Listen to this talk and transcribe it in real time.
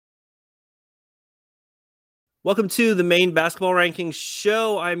Welcome to the Maine Basketball Rankings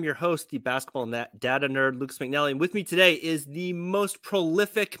Show. I'm your host, the basketball data nerd, Lucas McNally. And with me today is the most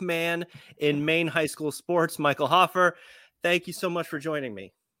prolific man in Maine high school sports, Michael Hoffer. Thank you so much for joining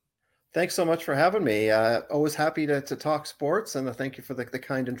me. Thanks so much for having me. Always happy to talk sports, and thank you for the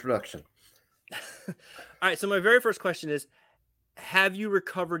kind introduction. All right, so my very first question is, have you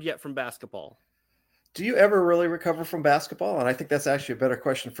recovered yet from basketball? Do you ever really recover from basketball? And I think that's actually a better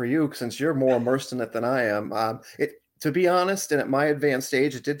question for you, since you're more immersed in it than I am. To be honest, and at my advanced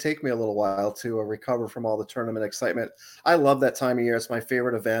age, it did take me a little while to recover from all the tournament excitement. I love that time of year. It's my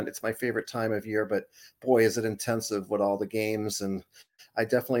favorite event. It's my favorite time of year, but boy, is it intensive with all the games. And I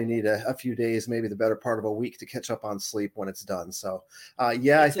definitely need a few days, maybe the better part of a week to catch up on sleep when it's done. So I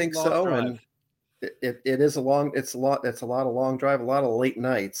think so. Drive. And it is it's a lot of long drive, a lot of late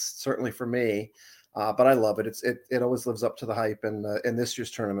nights, certainly for me. But I love it. It always lives up to the hype, and this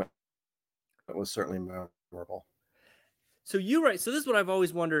year's tournament was certainly memorable. So you write. So this is what I've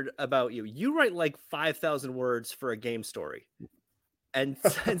always wondered about you. You write like 5,000 words for a game story, and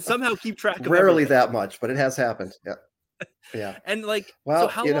somehow keep track of Rarely everything. that much, but it has happened. Yeah. And Well, so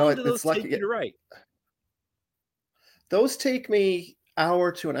how long do those take you to write? Those take me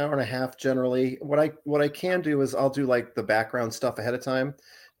hour to an hour and a half generally. What I can do is I'll do like the background stuff ahead of time,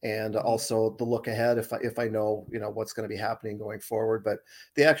 and also the look ahead if I know what's going to be happening going forward. But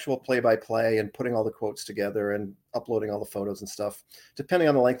the actual play-by-play and putting all the quotes together and uploading all the photos and stuff, depending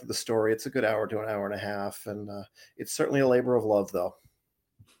on the length of the story, it's a good hour to an hour and a half, and it's certainly a labor of love, though.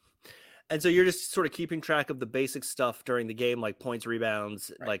 And so you're just sort of keeping track of the basic stuff during the game, like points,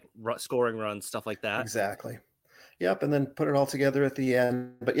 rebounds, Right. like scoring runs, stuff like that. Exactly. Yep, and then put it all together at the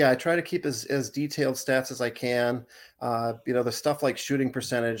end. But yeah, I try to keep as detailed stats as I can. The stuff like shooting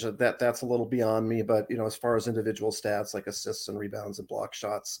percentage, that's a little beyond me. But as far as individual stats like assists and rebounds and block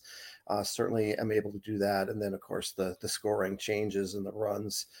shots, certainly I'm able to do that. And then of course the scoring changes and the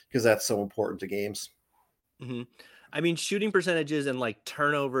runs, because that's so important to games. Mm-hmm. I mean, shooting percentages and like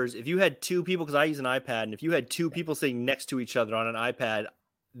turnovers. If you had two people, because I use an iPad, and if you had two people sitting next to each other on an iPad,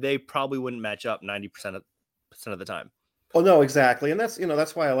 they probably wouldn't match up 90% of the time. Oh, no, exactly. And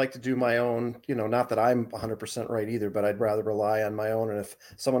that's why I like to do my own, not that I'm 100% right either, but I'd rather rely on my own. And if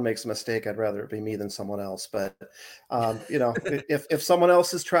someone makes a mistake, I'd rather it be me than someone else. But, if someone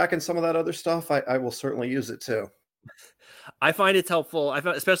else is tracking some of that other stuff, I will certainly use it too. I find it's helpful. I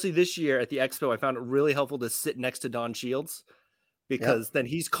found, especially this year at the Expo, I found it really helpful to sit next to Don Shields, because then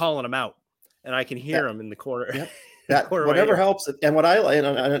he's calling him out and I can hear him in the corner. Yep. That whatever helps. And what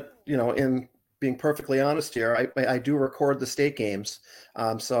in being perfectly honest here, I do record the state games.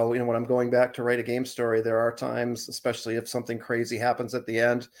 So when I'm going back to write a game story, there are times, especially if something crazy happens at the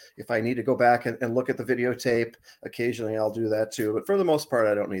end, if I need to go back and look at the videotape, occasionally I'll do that too. But for the most part,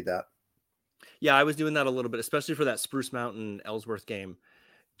 I don't need that. Yeah, I was doing that a little bit, especially for that Spruce Mountain Ellsworth game.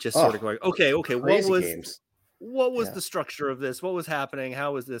 Just sort of going, okay, what was the structure of this? What was happening?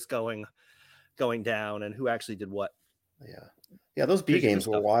 How was this going down? And who actually did what? Yeah, those B games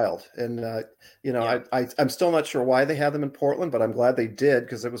were wild. And, I'm still not sure why they had them in Portland, but I'm glad they did,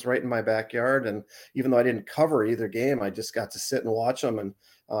 because it was right in my backyard. And even though I didn't cover either game, I just got to sit and watch them. And,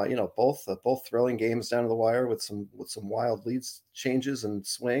 both thrilling games down to the wire with some wild leads changes and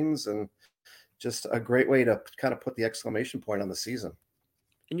swings, and just a great way to kind of put the exclamation point on the season.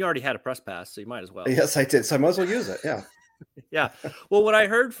 And you already had a press pass, so you might as well. Yes, I did. So I might as well use it. Yeah. Yeah. Well, what I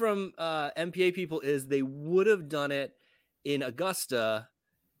heard from MPA people is they would have done it in Augusta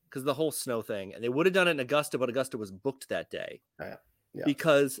because the whole snow thing, and they would have done it in Augusta, but Augusta was booked that day.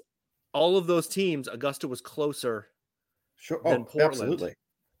 Because all of those teams, Augusta was closer than Portland. Absolutely.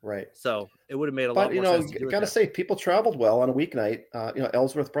 Right. So it would have made a lot more sense. But, got to say, people traveled well on a weeknight.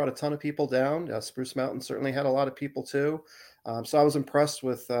 Ellsworth brought a ton of people down. Spruce Mountain certainly had a lot of people too. So I was impressed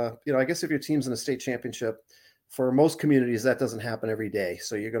with, I guess if your team's in a state championship, for most communities, that doesn't happen every day.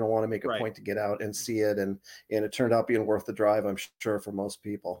 So you're going to want to make a point to get out and see it. And it turned out being worth the drive, I'm sure, for most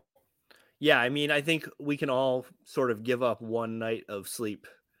people. Yeah. I mean, I think we can all sort of give up one night of sleep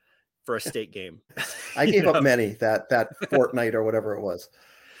for a state game. I gave up many that fortnight or whatever it was.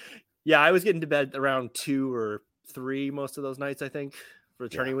 Yeah, I was getting to bed around 2 or 3 most of those nights, I think, for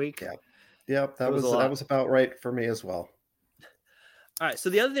tourney week. Yeah, that was about right for me as well. All right. So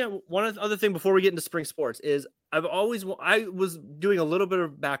the other thing before we get into spring sports is I was doing a little bit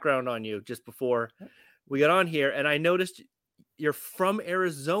of background on you just before we got on here, and I noticed you're from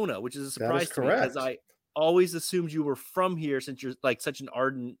Arizona, which is a surprise to me, because I always assumed you were from here, since you're like such an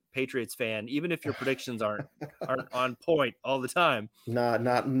ardent Patriots fan, even if your predictions aren't on point all the time. Not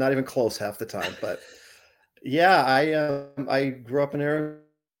even close half the time. But yeah, I grew up in Arizona.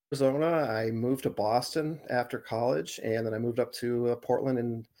 Arizona. I moved to Boston after college, and then I moved up to Portland.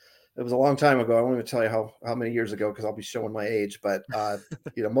 And it was a long time ago. I won't even tell you how many years ago because I'll be showing my age. But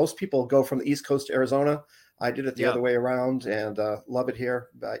most people go from the East Coast to Arizona. I did it the Yeah. other way around, and love it here.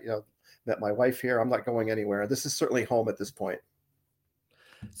 But met my wife here. I'm not going anywhere. This is certainly home at this point.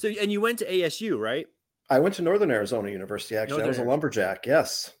 So, and you went to ASU, right? I went to Northern Arizona University. Actually, I Northern was a Arizona. lumberjack.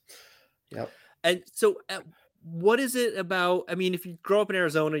 Yes. Yep. And so, what is it about? I mean, if you grow up in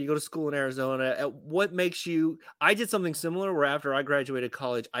Arizona, you go to school in Arizona, what makes you? I did something similar where after I graduated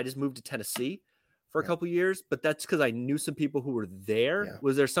college, I just moved to Tennessee for a Yeah. couple years, but that's because I knew some people who were there. Yeah.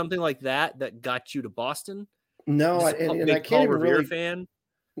 Was there something like that that got you to Boston? No, Just and I big can't Paul even Revere really. fan?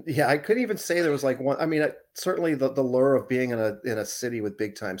 Yeah, I couldn't even say there was like one. I mean, certainly the lure of being in a city with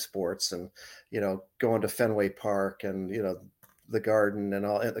big time sports, and going to Fenway Park, and the Garden and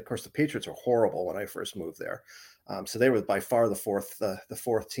all. And of course, the Patriots were horrible when I first moved there, so they were by far the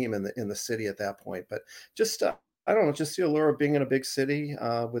fourth team in the city at that point. But just I don't know, just the allure of being in a big city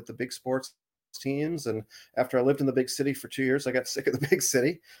with the big sports teams. And after I lived in the big city for 2 years, I got sick of the big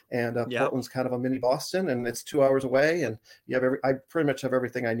city. And Yeah. Portland's kind of a mini Boston, and it's 2 hours away. And I pretty much have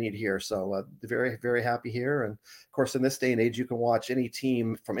everything I need here. So very, very happy here. And of course, in this day and age, you can watch any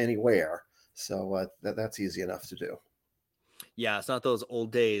team from anywhere. So that's easy enough to do. Yeah, it's not those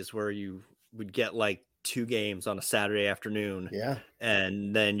old days where you would get like 2 games on a Saturday afternoon, Yeah.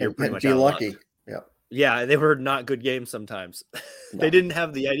 and then you're pretty And much be out of luck. lucky. Yeah. Yeah, they were not good games sometimes. They No, didn't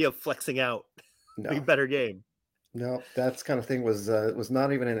have the idea of flexing out a no, better game. no. That kind of thing was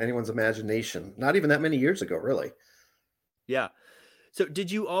not even in anyone's imagination. Not even that many years ago, really. Yeah. So did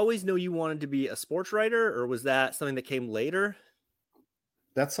you always know you wanted to be a sports writer, or was that something that came later?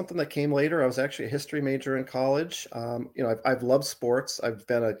 That's something that came later. I was actually a history major in college. I've loved sports. I've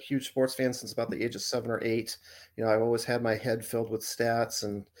been a huge sports fan since about the age of 7 or 8. I've always had my head filled with stats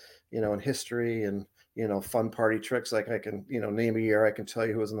and, and history and, fun party tricks. Like I can, name a year, I can tell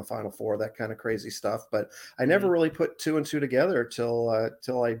you who was in the Final Four, that kind of crazy stuff. But I never Mhm. really put two and two together till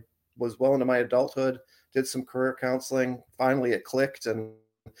I was well into my adulthood. Did some career counseling. Finally, it clicked, and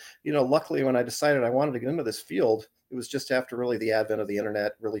luckily when I decided I wanted to get into this field, it was just after really the advent of the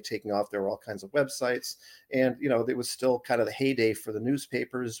internet really taking off. There were all kinds of websites, and it was still kind of the heyday for the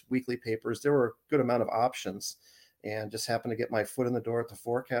newspapers, weekly papers. There were a good amount of options, and just happened to get my foot in the door at the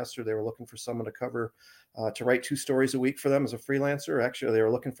Forecaster. They were looking for someone to to write 2 stories a week for them as a freelancer. Actually, they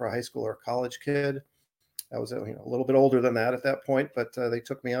were looking for a high school or a college kid. I was a little bit older than that at that point, but they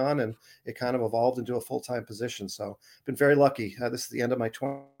took me on, and it kind of evolved into a full time position. So been very lucky. This is the end of my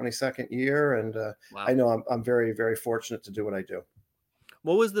 22nd year, and I Wow. know I'm very, very fortunate to do what I do.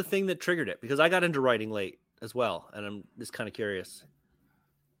 What was the thing that triggered it? Because I got into writing late as well, and I'm just kind of curious.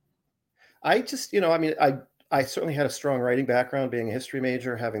 I just, I mean, I certainly had a strong writing background, being a history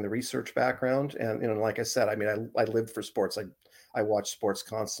major, having the research background, and like I said, I mean, I lived for sports. I watch sports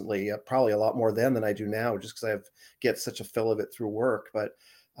constantly, probably a lot more then than I do now, just because get such a fill of it through work. But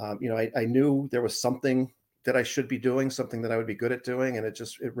I knew there was something that I should be doing, something that I would be good at doing, and it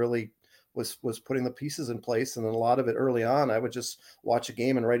really was putting the pieces in place. And then a lot of it early on, I would just watch a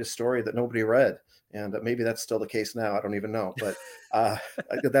game and write a story that nobody read, and maybe that's still the case now. I don't even know, but uh,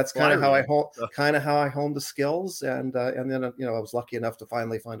 that's Well, I read. So. kind of how I honed the skills, and then I was lucky enough to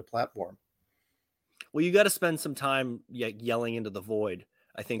finally find a platform. Well, you got to spend some time yelling into the void,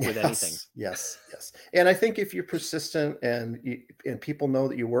 I think, with anything. Yes, yes, yes. And I think if you're persistent and people know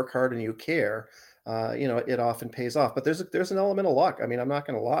that you work hard and you care, it often pays off. But there's an element of luck. I mean, I'm not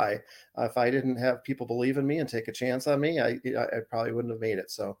going to lie. If I didn't have people believe in me and take a chance on me, I probably wouldn't have made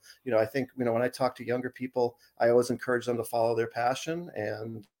it. So, I think when I talk to younger people, I always encourage them to follow their passion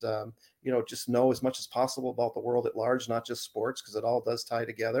and just know as much as possible about the world at large, not just sports, because it all does tie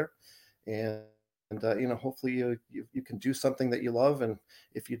together. And hopefully you can do something that you love, and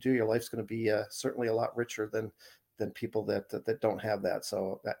if you do, your life's going to be certainly a lot richer than people that don't have that.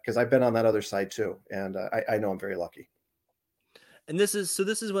 So because I've been on that other side too, and I know I'm very lucky. And this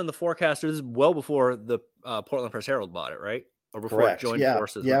is when the Forecaster, this is well before the Portland Press Herald bought it, right? Or before it Correct. joined Yeah.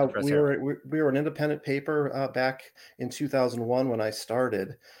 forces with Yeah. the Press Herald. We were an independent paper back in 2001 when I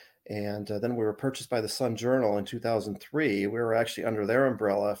started. And then we were purchased by the Sun Journal in 2003. We were actually under their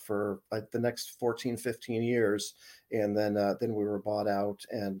umbrella for like the next 14, 15 years. And then we were bought out,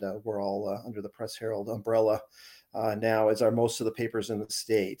 and we're all under the Press Herald umbrella now, as are most of the papers in the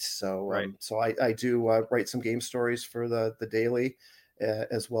state. So, Right. I do write some game stories for the Daily,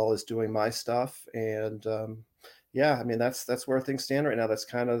 as well as doing my stuff. And yeah, I mean that's where things stand right now. That's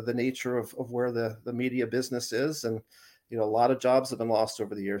kind of the nature of where the media business is, and a lot of jobs have been lost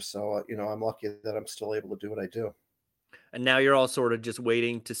over the years. So I'm lucky that I'm still able to do what I do. And now you're all sort of just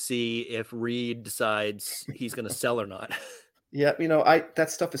waiting to see if Reed decides he's going to sell or not. Yeah, I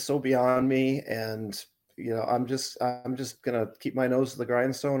that stuff is so beyond me, and I'm just gonna keep my nose to the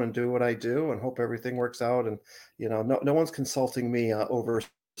grindstone and do what I do and hope everything works out. And no one's consulting me over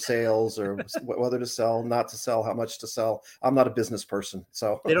sales or whether to sell, not to sell, how much to sell. I'm not a business person,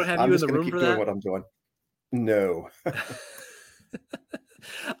 so They don't have I'm you in just the gonna room keep for doing that? what I'm doing. No.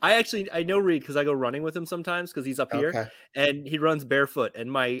 I know Reed because I go running with him sometimes because he's up here Okay. and he runs barefoot.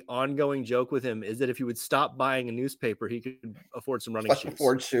 And my ongoing joke with him is that if he would stop buying a newspaper, he could afford some running Like the shoes.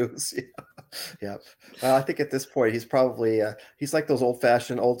 Ford shoes. Yeah. Yep. Well, I think at this point he's probably he's like those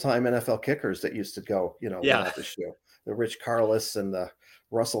old-fashioned old-time NFL kickers that used to go, Yeah, without the shoe. The Rich Carlis and the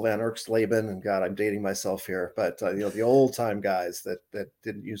Russell Van Erxleben, and God, I'm dating myself here, but the old-time guys that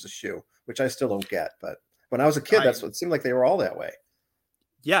didn't use a shoe, which I still don't get. But when I was a kid, I that's what it seemed like they were all that way.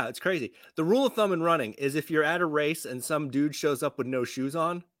 yeah, it's crazy. The rule of thumb in running is if you're at a race and some dude shows up with no shoes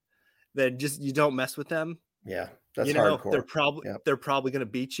on, then just you don't mess with them. Yeah, that's hardcore. Yeah, They're probably going to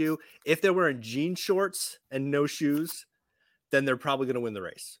beat you. If they're wearing jean shorts and no shoes, then they're probably going to win the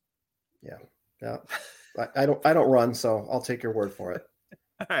race. yeah, yeah. I don't run, so I'll take your word for it.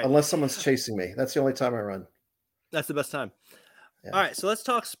 All right, Unless someone's chasing me. That's the only time I run. that's the best time. Yeah. All right, so let's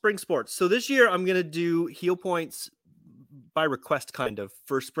talk spring sports. So this year I'm going to do heel points by request kind of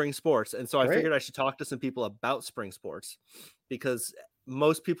for spring sports. And so I Great. figured I should talk to some people about spring sports because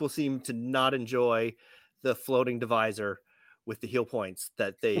most people seem to not enjoy the floating divisor with the heel points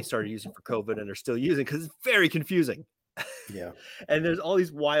that they started using for COVID and are still using because it's very confusing. Yeah. And there's all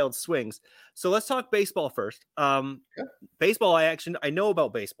these wild swings. So let's talk baseball first. Yeah. Baseball, I know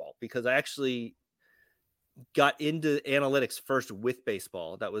about baseball because I actually got into analytics first with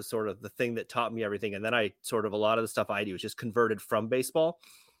baseball. That was sort of the thing that taught me everything. And then a lot of the stuff I do is just converted from baseball.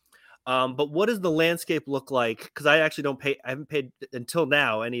 But what does the landscape look like? Because I haven't paid until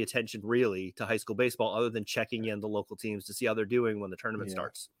now any attention really to high school baseball other than checking in the local teams to see how they're doing when the tournament Yeah.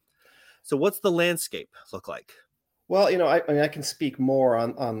 starts. So what's the landscape look like? Well, I mean, I can speak more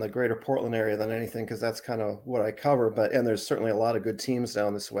on the greater Portland area than anything because that's kind of what I cover. And there's certainly a lot of good teams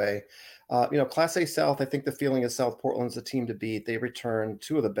down this way. Class A South, I think the feeling is South Portland's the team to beat. They returned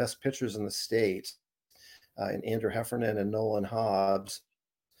two of the best pitchers in the state, in Andrew Heffernan and Nolan Hobbs.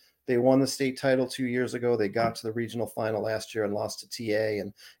 They won the state title 2 years ago. They got to the regional final last year and lost to TA.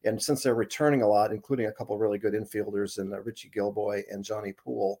 And since they're returning a lot, including a couple of really good infielders in Richie Gilboy and Johnny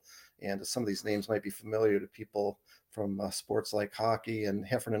Poole, and some of these names might be familiar to people from sports like hockey. And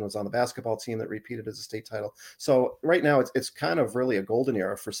Heffernan was on the basketball team that repeated as a state title. So right now it's kind of really a golden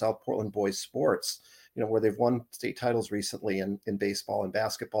era for South Portland boys sports. Where they've won state titles recently in baseball and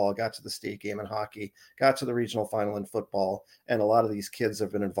basketball, got to the state game in hockey, got to the regional final in football, and a lot of these kids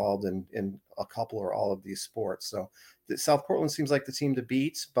have been involved in a couple or all of these sports. So South Portland seems like the team to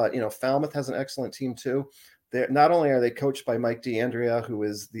beat, but Falmouth has an excellent team too. Not only are they coached by Mike DeAndrea, who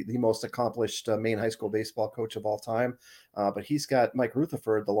is the most accomplished Maine high school baseball coach of all time, but he's got Mike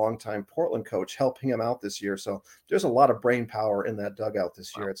Rutherford, the longtime Portland coach, helping him out this year. So there's a lot of brain power in that dugout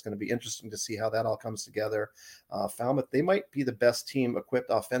this year. It's going to be interesting to see how that all comes together. Falmouth, they might be the best team equipped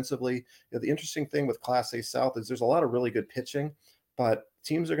offensively. The interesting thing with Class A South is there's a lot of really good pitching, but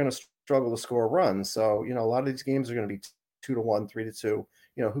teams are going to struggle to score runs. So, a lot of these games are going to be 2-1, 3-2.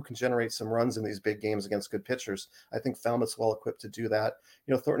 Who can generate some runs in these big games against good pitchers. I think Falmouth's well equipped to do that.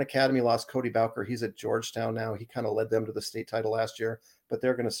 Thornton Academy lost Cody Bowker. He's at Georgetown now. He kind of led them to the state title last year, but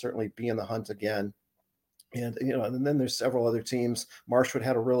they're going to certainly be in the hunt again. And then there's several other teams. Marshwood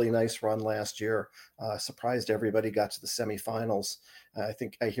had a really nice run last year, surprised everybody, got to the semifinals. I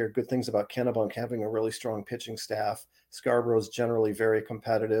think I hear good things about Kennebunk having a really strong pitching staff. Scarborough's generally very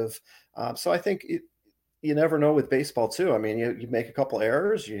competitive. So I think you never know with baseball too. I mean, you make a couple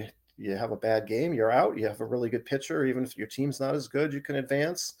errors, you have a bad game, you're out. You have a really good pitcher, even if your team's not as good, you can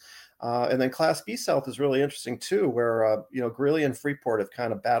advance. And then Class B South is really interesting too, where Greeley and Freeport have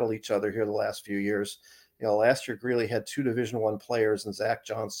kind of battled each other here the last few years. Last year Greeley had two Division I players, and Zach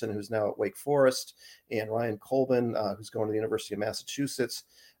Johnston, who's now at Wake Forest, and Ryan Colbin, who's going to the University of Massachusetts.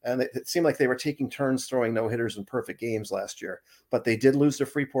 And it seemed like they were taking turns throwing no-hitters in perfect games last year. But they did lose to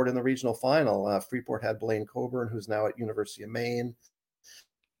Freeport in the regional final. Freeport had Blaine Coburn, who's now at University of Maine.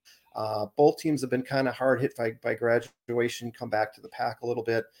 Both teams have been kind of hard hit by graduation, come back to the pack a little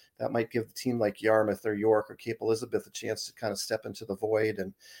bit. That might give the team like Yarmouth or York or Cape Elizabeth a chance to kind of step into the void.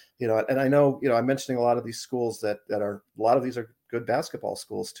 And, and I know, I'm mentioning a lot of these schools that are, a lot of these are good basketball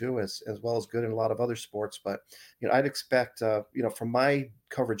schools too, as well as good in a lot of other sports. But, I'd expect, from my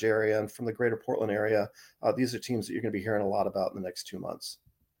coverage area and from the greater Portland area, these are teams that you're going to be hearing a lot about in the next 2 months.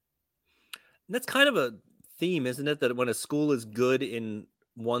 And that's kind of a theme, isn't it? That when a school is good in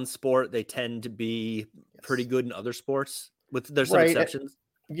one sport, they tend to be pretty Yes. good in other sports. There's some Right. exceptions.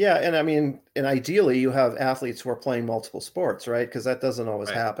 Yeah, and I mean, and ideally you have athletes who are playing multiple sports, right? Because that doesn't always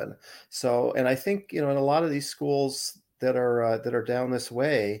Right. happen. So, and I think, in a lot of these schools that are down this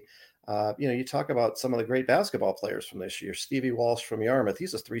way, you talk about some of the great basketball players from this year. Stevie Walsh from Yarmouth,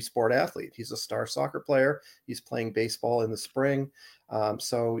 he's a three-sport athlete. He's a star soccer player. He's playing baseball in the spring.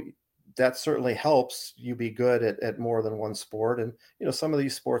 So that certainly helps you be good at more than one sport. And some of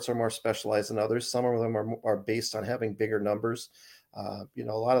these sports are more specialized than others. Some of them are based on having bigger numbers. A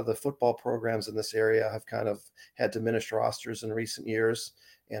lot of the football programs in this area have kind of had diminished rosters in recent years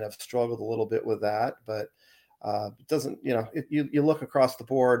and have struggled a little bit with that. But it doesn't, you look across the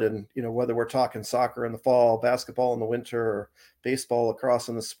board, and whether we're talking soccer in the fall, basketball in the winter, or baseball lacrosse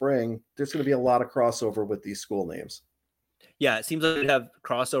in the spring, there's going to be a lot of crossover with these school names. Yeah, it seems like we'd have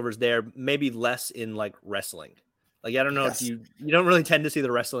crossovers there, maybe less in like wrestling. Like I don't know, Yes. you don't really tend to see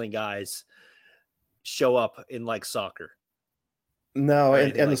the wrestling guys show up in like soccer No, or and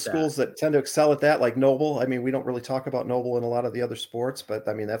anything the like that. schools that tend to excel at that, like Noble, I mean, we don't really talk about Noble in a lot of the other sports, but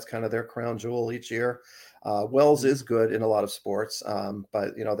I mean, that's kind of their crown jewel each year. Wells Mhm. is good in a lot of sports,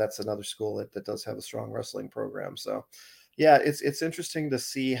 but that's another school that does have a strong wrestling program. So, yeah, it's interesting to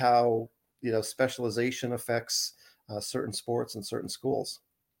see how specialization affects certain sports and certain schools.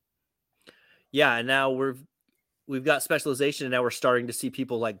 Yeah, and now we've got specialization, and now we're starting to see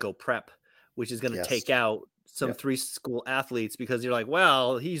people like go prep, which is going to Yes. take out some Yep. three school athletes because you're like,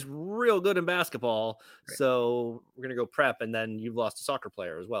 well, he's real good in basketball, Right. so we're going to go prep, and then you've lost a soccer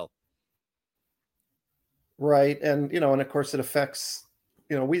player as well. Right, and of course it affects.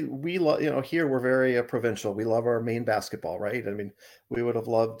 We love. Here we're very provincial. We love our main basketball, right? I mean, we would have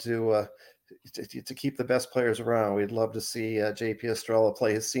loved to keep the best players around. We'd love to see JP Estrella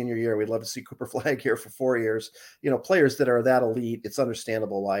play his senior year. We'd love to see Cooper Flag here for 4 years. Players that are that elite. It's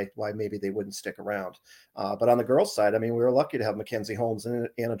understandable why maybe they wouldn't stick around. But on the girls' side, I mean, we were lucky to have Mackenzie Holmes and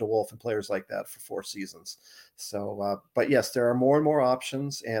Anna DeWolf and players like that for 4 seasons. So, but yes, there are more and more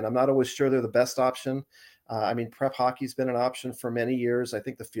options, and I'm not always sure they're the best option. I mean, prep hockey's been an option for many years. I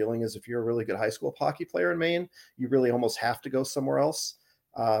think the feeling is if you're a really good high school hockey player in Maine, you really almost have to go somewhere else.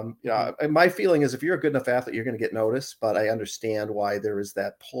 Mhm. My feeling is if you're a good enough athlete, you're going to get noticed. But I understand why there is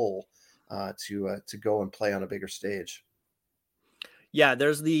that pull to go and play on a bigger stage. Yeah,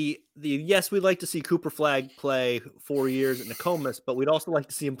 there's the yes, we'd like to see Cooper Flag play 4 years at Nokomis, but we'd also like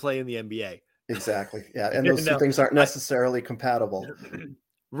to see him play in the NBA. Exactly. Yeah, and You those two know, things aren't I necessarily compatible.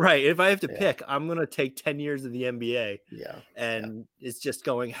 right. If I have to Yeah. pick, I'm gonna take 10 years of the NBA, Yeah. Yeah. and it's just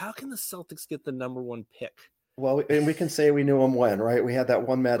going, how can the Celtics get the number one pick? Well, and we can say we knew him when, right? We had that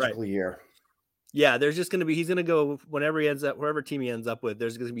one Right. magical year. Yeah, there's just gonna be he's gonna go whenever he ends up wherever team he ends up with,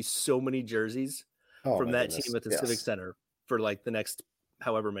 there's gonna be so many jerseys Oh from my that goodness. team at the Civic Yes. Center for like the next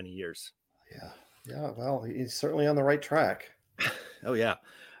however many years. Yeah. Yeah. Well, he's certainly on the right track. Oh yeah.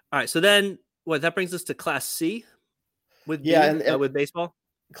 All right. So then what that brings us to class C Yeah, and with baseball.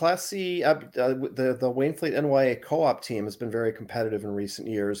 Class C, the Waynefleet NYA co-op team has been very competitive in recent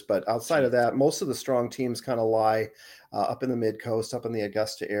years, but outside of Jeez. that, most of the strong teams kind of lie up in the mid coast, up in the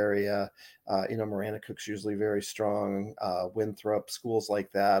Augusta area. Maranacook's usually very strong. Winthrop, schools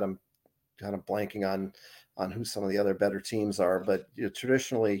like that. I'm kind of blanking on who some of the other better teams are, but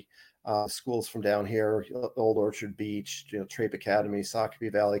traditionally, schools from down here, Old Orchard Beach, Trape Academy, Sockeye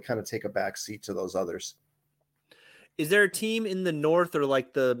Valley, kind of take a back seat to those others. Is there a team in the north or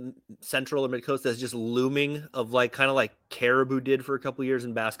like the central or mid coast that's just looming of like kind of like Caribou did for a couple years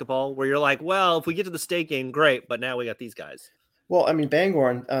in basketball, where you're like, well, if we get to the state game, great, but now we got these guys. Well, I mean,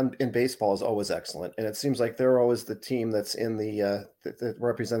 Bangor in baseball is always excellent, and it seems like they're always the team that's in the that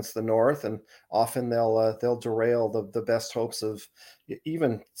represents the North, and often they'll derail the best hopes of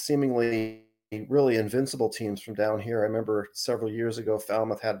even seemingly really invincible teams from down here. I remember several years ago,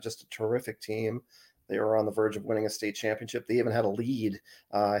 Falmouth had just a terrific team. They were on the verge of winning a state championship. They even had a lead.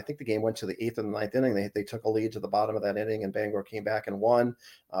 I think the game went to the eighth and ninth inning. They took a lead to the bottom of that inning, and Bangor came back and won.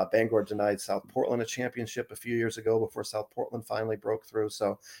 Bangor denied South Portland a championship a few years ago before South Portland finally broke through.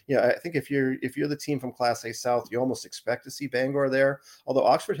 So, yeah, I think if you're the team from Class A South, you almost expect to see Bangor there. Although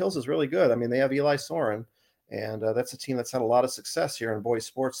Oxford Hills is really good. I mean, they have Eli Soren, and that's a team that's had a lot of success here in boys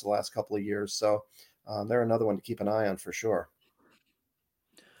sports the last couple of years. So they're another one to keep an eye on for sure.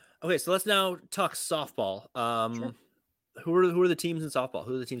 Okay, so let's now talk softball. Sure. Who are the teams in softball?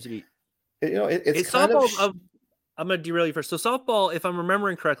 Who are the teams to beat? It's It's kind of softball. I'm going to derail you first. So softball, if I'm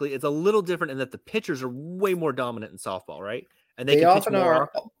remembering correctly, it's a little different in that the pitchers are way more dominant in softball, right? And they they can pitch often more are.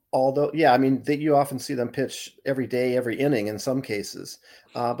 often. Although, yeah, I mean, you often see them pitch every day, every inning in some cases.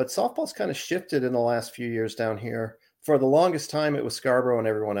 But softball's kind of shifted in the last few years down here. For the longest time, it was Scarborough and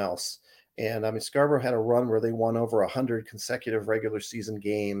everyone else. And I mean, Scarborough had a run where they won over 100 consecutive regular season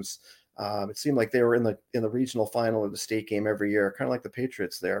games. It seemed like they were in the regional final or the state game every year, kind of like the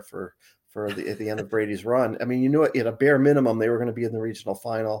Patriots there at the end of Brady's run. I mean, you knew at a bare minimum they were going to be in the regional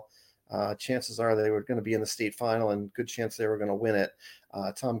final. Chances are they were going to be in the state final, and good chance they were going to win it.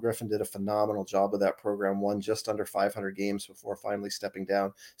 Tom Griffin did a phenomenal job with that program, won just under 500 games before finally stepping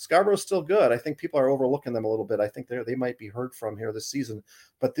down. Scarborough's still good. I think people are overlooking them a little bit. I think they might be heard from here this season.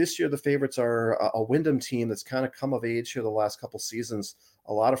 But this year, the favorites are a Wyndham team that's kind of come of age here the last couple seasons.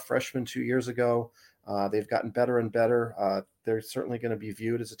 A lot of freshmen 2 years ago. They've gotten better and better. They're certainly going to be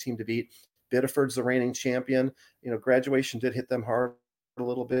viewed as a team to beat. Biddeford's the reigning champion. Graduation did hit them hard a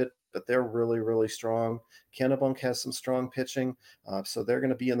little bit, but they're really, really strong. Kennebunk has some strong pitching, so they're going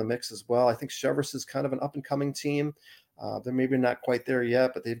to be in the mix as well. I think Cheverus is kind of an up-and-coming team. They're maybe not quite there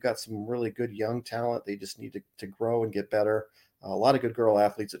yet, but they've got some really good young talent. They just need to grow and get better. A lot of good girl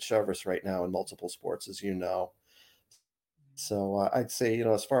athletes at Cheverus right now in multiple sports, as you know. So I'd say,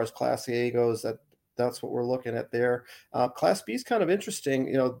 as far as Class A goes, that's what we're looking at there. Class B is kind of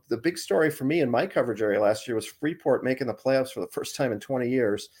interesting. The big story for me in my coverage area last year was Freeport making the playoffs for the first time in 20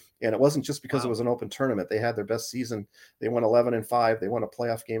 years. And it wasn't just because it was an open tournament. They had their best season. They won 11-5. They won a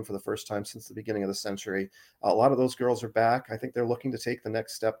playoff game for the first time since the beginning of the century. A lot of those girls are back. I think they're looking to take the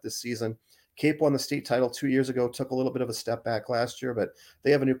next step this season. Cape won the state title 2 years ago, took a little bit of a step back last year, but they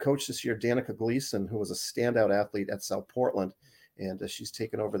have a new coach this year, Danica Gleason, who was a standout athlete at South Portland. And she's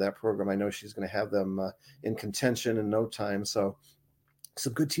taken over that program. I know she's going to have them in contention in no time. So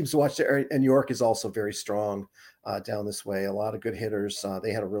some good teams to watch there. And York is also very strong down this way. A lot of good hitters.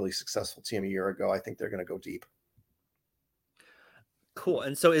 They had a really successful team a year ago. I think they're going to go deep. Cool.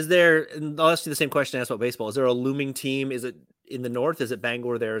 And so and I'll ask you the same question I asked about baseball. Is there a looming team? Is it in the north? Is it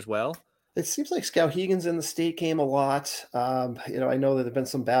Bangor there as well? It seems like Skowhegan's in the state game a lot. I know that there have been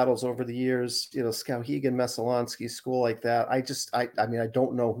some battles over the years, Skowhegan, Messalonsky, school like that. I mean, I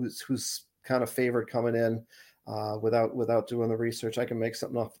don't know who's kind of favored coming in without doing the research. I can make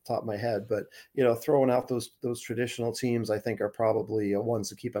something off the top of my head, but, throwing out those traditional teams, I think are probably ones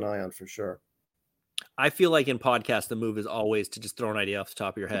to keep an eye on for sure. I feel like in podcasts, the move is always to just throw an idea off the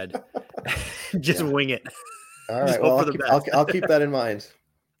top of your head. Just wing it. All right. Well, I'll keep that in mind.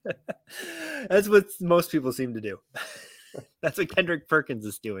 That's what most people seem to do. That's what Kendrick Perkins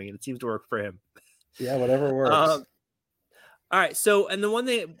is doing, and it seems to work for him. Yeah, whatever works. All right. So, and the one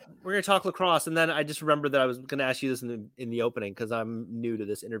thing we're going to talk lacrosse, and then I just remembered that I was going to ask you this in the opening because I'm new to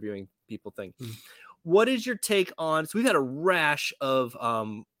this interviewing people thing. What is your take on? So we've had a rash of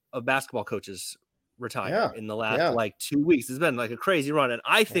basketball coaches retire in the last 2 weeks. It's been like a crazy run, and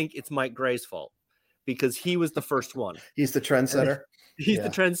I think it's Mike Gray's fault because he was the first one. He's the trendsetter. He's the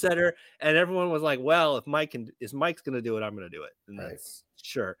trendsetter, and everyone was like, "Well, if Mike's going to do it, I'm going to do it." And that's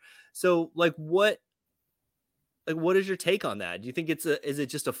sure. So, what is your take on that? Do you think is it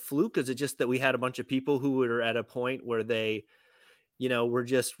just a fluke? Is it just that we had a bunch of people who were at a point where they, were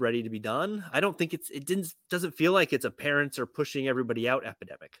just ready to be done? I don't think doesn't feel like it's a parents are pushing everybody out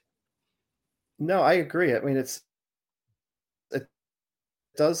epidemic. No, I agree. I mean, it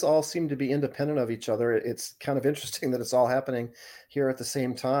does all seem to be independent of each other. It's kind of interesting that it's all happening here at the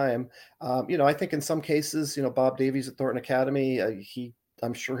same time. I think in some cases, Bob Davies at Thornton Academy,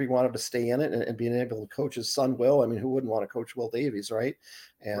 I'm sure he wanted to stay in it and being able to coach his son, Will. I mean, who wouldn't want to coach Will Davies, right?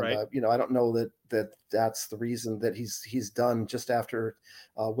 And, right. I don't know that's the reason that he's done just after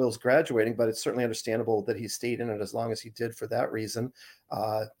Will's graduating, but it's certainly understandable that he stayed in it as long as he did for that reason.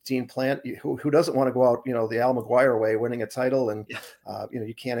 Dean Plant, who doesn't want to go out, the Al McGuire way, winning a title. And,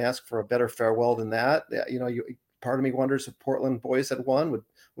 you can't ask for a better farewell than that. Part of me wonders if Portland boys had won,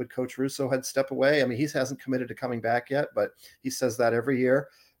 would Coach Russo had step away? I mean, he hasn't committed to coming back yet, but he says that every year.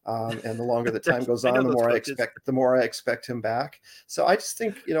 And the longer the time goes on, the more I expect him back. So I just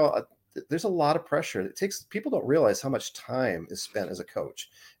think, there's a lot of pressure. People don't realize how much time is spent as a coach.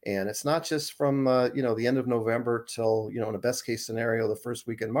 And it's not just from, the end of November till, in a best case scenario, the first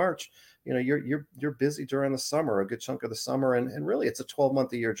week in March, you're busy during the summer, a good chunk of the summer. And really it's a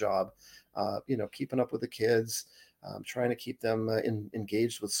 12-month a year job, keeping up with the kids, trying to keep them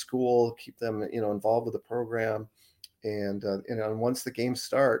engaged with school, keep them, involved with the program. And once the games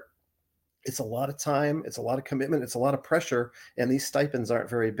start, it's a lot of time, it's a lot of commitment, it's a lot of pressure, and these stipends aren't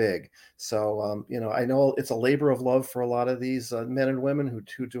very big. So, I know it's a labor of love for a lot of these men and women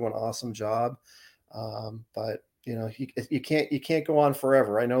who do an awesome job. But you can't go on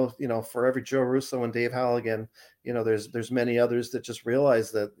forever. I know, for every Joe Russo and Dave Halligan, there's many others that just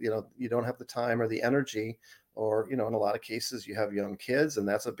realize that, you don't have the time or the energy, or, in a lot of cases you have young kids, and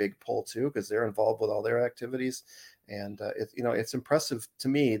that's a big pull too, because they're involved with all their activities. And it's impressive to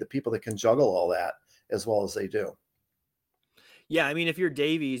me, the people that can juggle all that as well as they do. Yeah, I mean, if you're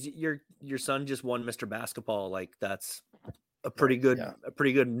Davies, your son just won Mr. Basketball. Like that's Right. Yeah. a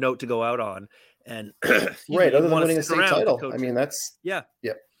pretty good note to go out on. And excuse me, Right. you'd Other than want to winning a stick state around to title. I coach your mean, that's, yeah,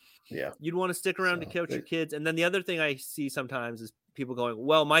 yeah. Yeah. you'd want to stick around to So coach your kids. And then the other thing I see sometimes is people going,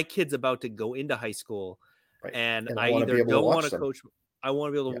 "Well, my kid's about to go into high school, right. and And I I want to be either able to don't want watch to them. coach, I want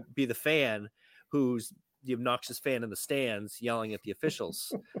to be able Yeah. to be the fan who's the obnoxious fan in the stands yelling at the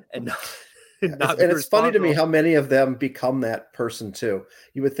officials and not, Yeah. not be It's funny to me responsible." how many of them become that person too.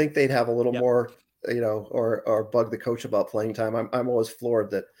 You would think they'd have a little Yep. more, or bug the coach about playing time. I'm always floored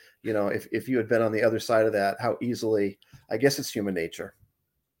that, if you had been on the other side of that, how easily, I guess it's human nature.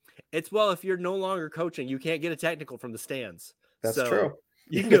 It's well, if you're no longer coaching, you can't get a technical from the stands. That's So, true.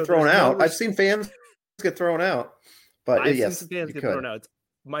 You can get thrown there's no out. I've seen fans get thrown out, but I've seen some yes, fans you get thrown could. out. It's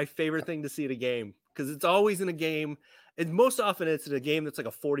my favorite thing to see at a game because it's always in a game. And most often it's in a game that's like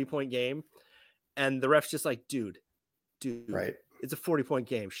a 40-point game. And the ref's just like, dude, Right. it's a 40-point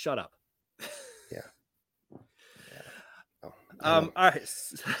game. Shut up. Yeah. Yeah. Oh, I know. All right.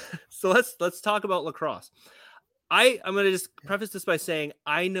 So let's talk about lacrosse. I'm going to just preface this by saying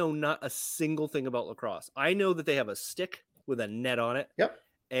I know not a single thing about lacrosse. I know that they have a stick with a net on it, Yep.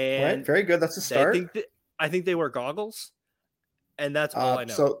 Right. and Very good. That's a start. I think they wear goggles, and that's all I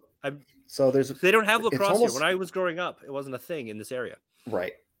know. So so there's They don't have it's lacrosse here. When almost I was growing up, it wasn't a thing in this area.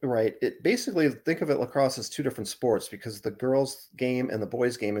 right. Right. It basically, think of it, lacrosse as two different sports, because the girls' game and the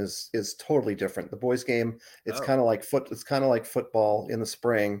boys' game is totally different. The boys' game, Oh, it's kind of like football in the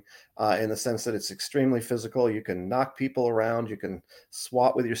spring, in the sense that it's extremely physical. You can knock people around, you can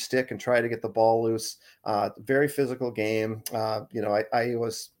swat with your stick and try to get the ball loose. Very physical game. I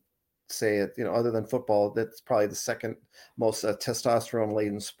always say it, other than football, that's probably the second most testosterone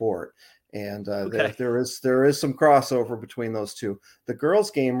laden sport. And okay. there is some crossover between those two. The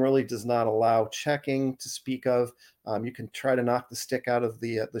girls' game really does not allow checking to speak of. You can try to knock the stick out of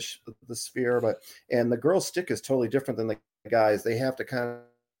the sphere, and the girls' stick is totally different than the guys. They have to kind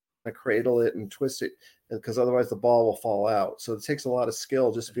of cradle it and twist it, because otherwise the ball will fall out. So it takes a lot of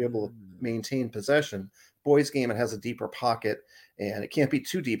skill just to be able to maintain possession. Boys' game, it has a deeper pocket, and it can't be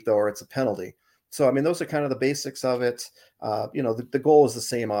too deep though, or it's a penalty. So, I mean, those are kind of the basics of it. The goal is the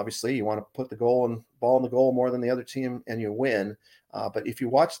same. Obviously, you want to put the ball in the goal more than the other team, and you win. But if you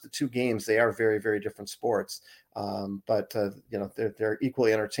watch the two games, they are very, very different sports. But they're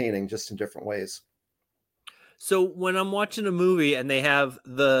equally entertaining, just in different ways. So when I'm watching a movie and they have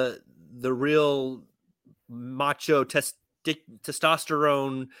the real macho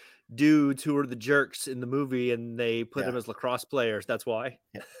testosterone dudes who are the jerks in the movie, and they put Yeah. them as lacrosse players, that's why.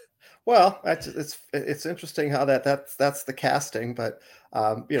 Yeah. Well, it's interesting how that's the casting, but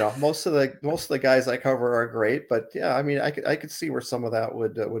most of the guys I cover are great, but yeah, I mean, I could see where some of that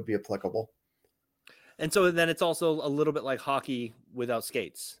would be applicable. And so then it's also a little bit like hockey without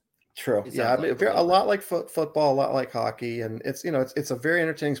skates. True. It Yeah, sounds I mean, like a a little bit. lot like football, a lot like hockey, and it's a very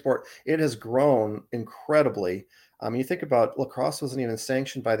entertaining sport. It has grown incredibly. You think about, lacrosse wasn't even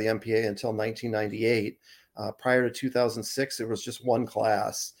sanctioned by the MPA until 1998. Prior to 2006, it was just one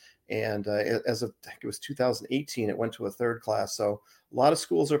class, and as of, I think it was 2018, it went to a third class. So a lot of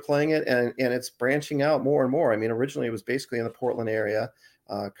schools are playing it, and it's branching out more and more. I mean, originally it was basically in the Portland area,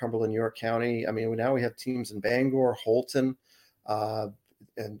 Cumberland, York County. I mean, now we have teams in Bangor, Holton. Uh,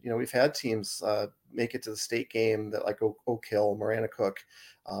 and we've had teams make it to the state game, that like Oak Hill, Maranacook,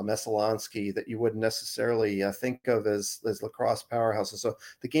 Messalonsky, that you wouldn't necessarily think of as lacrosse powerhouses. So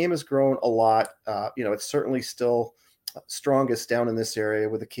the game has grown a lot. It's certainly still strongest down in this area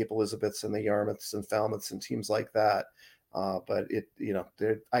with the Cape Elizabeths and the Yarmouths and Falmouths and teams like that. But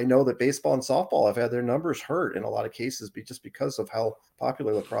I know that baseball and softball have had their numbers hurt in a lot of cases, just because of how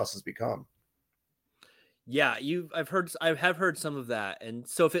popular lacrosse has become. Yeah, I have heard some of that. And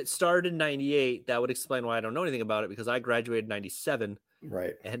so if it started in 98, that would explain why I don't know anything about it, because I graduated in 97.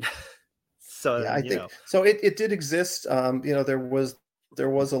 Right. And so, Yeah, I think so. It did exist. There was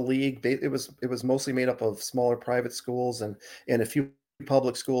a league. It was mostly made up of smaller private schools, and a few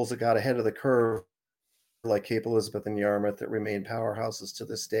public schools that got ahead of the curve, like Cape Elizabeth and Yarmouth, that remain powerhouses to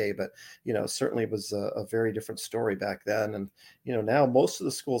this day. But certainly it was a very different story back then. And now most of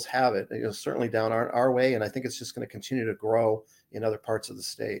the schools have it. Certainly down our way, and I think it's just going to continue to grow in other parts of the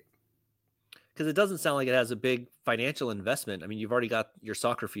state. because it doesn't sound like it has a big financial investment. I mean, you've already got your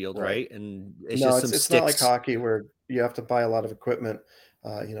soccer field, Right. right? And it's No, just it's some it's not like sticks. hockey where you have to buy a lot of equipment,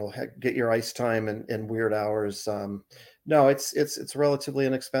 get your ice time and weird hours. No, it's relatively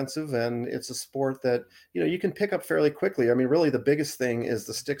inexpensive, and it's a sport that you can pick up fairly quickly. I mean, really, the biggest thing is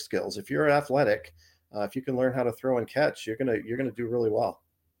the stick skills. If you're athletic, if you can learn how to throw and catch, you're gonna do really well.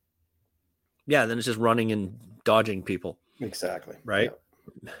 Yeah, then it's just running and dodging people, Exactly. right?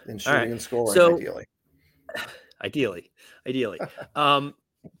 Yeah, and All right. shooting and scoring So ideally. ideally, ideally. Um,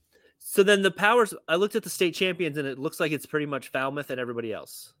 so then the powers, I looked at the state champions and it looks like it's pretty much Falmouth and everybody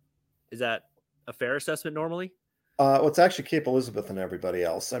else. Is that a fair assessment normally? Well, it's actually Cape Elizabeth and everybody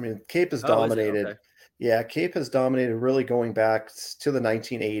else. I mean, Cape has Oh, is it? Okay. dominated. Yeah, Cape has dominated really going back to the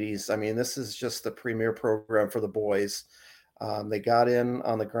 1980s. I mean, this is just the premier program for the boys. They got in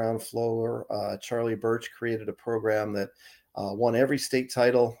on the ground floor. Charlie Birch created a program that won every state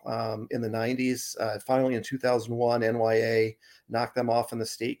title in the 90s. Finally, in 2001, NYA knocked them off in the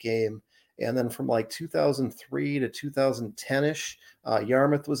state game. And then from like 2003 to 2010-ish,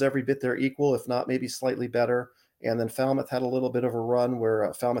 Yarmouth was every bit their equal, if not maybe slightly better. And then Falmouth had a little bit of a run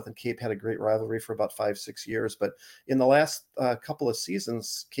where Falmouth and Cape had a great rivalry for about 5, 6 years. But in the last couple of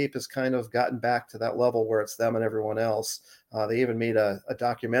seasons, Cape has kind of gotten back to that level where it's them and everyone else. They even made a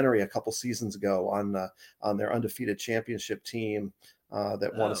documentary a couple seasons ago on their undefeated championship team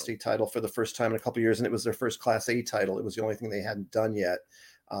that won a Oh, state title for the first time in a couple years, and it was their first Class A title. It was the only thing they hadn't done yet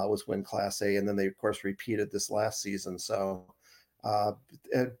was win Class A, and then they of course repeated this last season. So uh,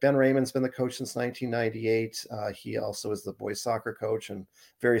 Ben Raymond's been the coach since 1998. He also is the boys soccer coach and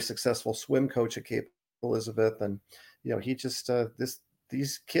very successful swim coach at Cape Elizabeth. And he just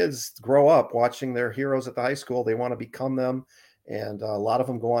these kids grow up watching their heroes at the high school. They want to become them, and a lot of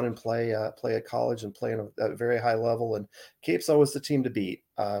them go on and play at college and play at a very high level. And Cape's always the team to beat.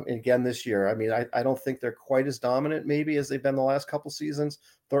 And again this year, I mean, I don't think they're quite as dominant maybe as they've been the last couple seasons.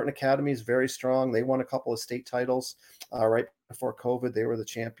 Thornton Academy is very strong. They won a couple of state titles right before COVID. They were the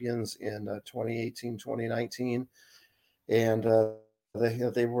champions in 2018, 2019. And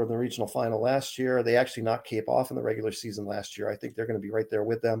they were in the regional final last year. They actually knocked Cape off in the regular season last year. I think they're going to be right there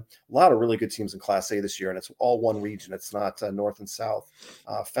with them. A lot of really good teams in Class A this year, and it's all one region. It's not north and south.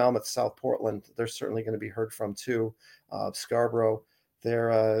 Falmouth, South Portland, they're certainly going to be heard from too. Scarborough.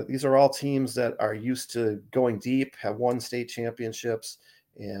 These are all teams that are used to going deep, have won state championships,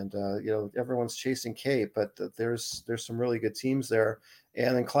 and everyone's chasing Cape, but there's some really good teams there.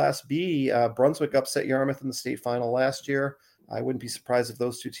 And in Class B, Brunswick upset Yarmouth in the state final last year. I wouldn't be surprised if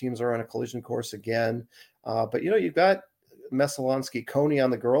those two teams are on a collision course again. But you've got Messalonsky Coney on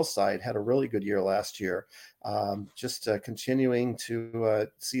the girls' side had a really good year last year. Just continuing to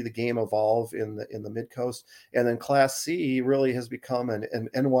see the game evolve in the mid coast, and then Class C really has become an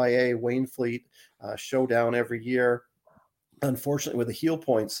NYA Waynfleet showdown every year. Unfortunately, with the heel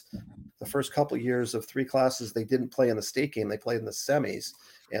points, the first couple of years of three classes, they didn't play in the state game. They played in the semis,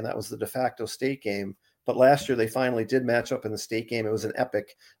 and that was the de facto state game. But last year, they finally did match up in the state game. It was an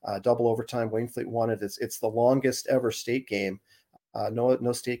epic double overtime. Waynfleet won it. It's the longest ever state game.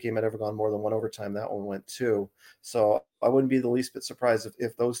 No state game had ever gone more than one overtime. That one went two. So I wouldn't be the least bit surprised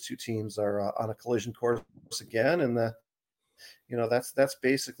if those two teams are on a collision course again. And that's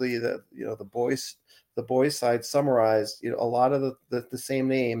basically the boys side summarized, a lot of the same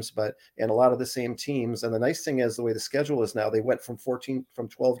names, and a lot of the same teams. And the nice thing is the way the schedule is now, they went from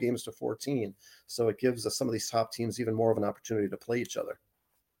 12 games to 14. So it gives some of these top teams even more of an opportunity to play each other.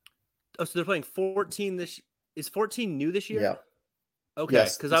 oh, so they're playing 14 is 14 new this year? Yeah. Okay,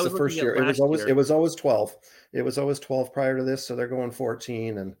 Yes, because this I is the was looking first at year. It was last always year. it was always 12. It was always 12 prior to this, so they're going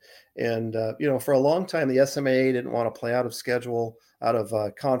 14. And for a long time the SMA didn't want to play out of schedule, out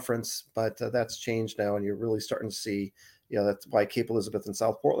of conference, but that's changed now, and you're really starting to see. That's why Cape Elizabeth and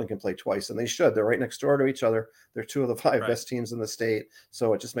South Portland can play twice, and they should. They're right next door to each other. They're two of the five Right. best teams in the state,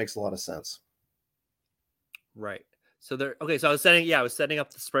 so it just makes a lot of sense. Right. So they're okay. So I was setting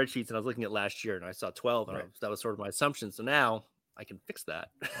up the spreadsheets and I was looking at last year and I saw 12 and Right. that was sort of my assumption. So now I can fix that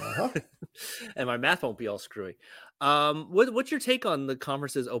Uh-huh. and my math won't be all screwy. What's your take on the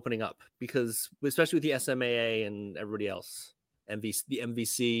conferences opening up? Because especially with the SMAA and everybody else, the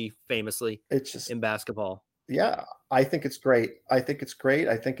MVC famously It's just in basketball. Yeah, I think it's great. I think it's great.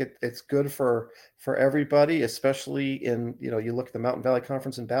 I think it's good for everybody, especially you look at the Mountain Valley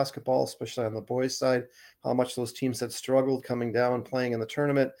Conference in basketball, especially on the boys' side, how much those teams had struggled coming down and playing in the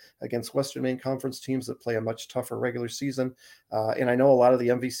tournament against Western Maine Conference teams that play a much tougher regular season. And I know a lot of the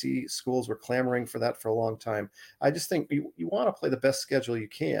MVC schools were clamoring for that for a long time. I just think you want to play the best schedule you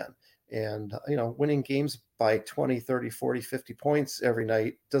can. And winning games by 20, 30, 40, 50 points every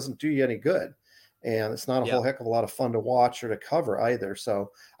night doesn't do you any good. and it's not a Yeah. whole heck of a lot of fun to watch or to cover either.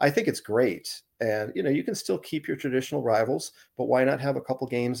 So I think it's great. And you can still keep your traditional rivals, but why not have a couple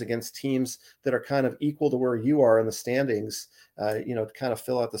games against teams that are kind of equal to where you are in the standings? To kind of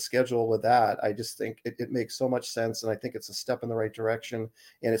fill out the schedule with that. I just think it makes so much sense, and I think it's a step in the right direction.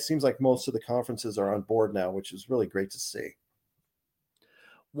 And it seems like most of the conferences are on board now, which is really great to see.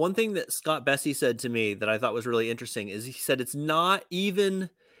 One thing that Scott Bessie said to me that I thought was really interesting is he said it's not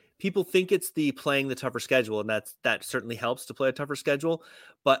even people think it's the playing the tougher schedule, and that certainly helps to play a tougher schedule.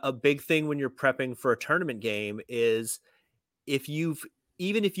 But a big thing when you're prepping for a tournament game is if you've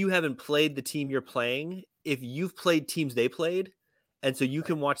even if you haven't played the team you're playing, if you've played teams they played, and so you Right.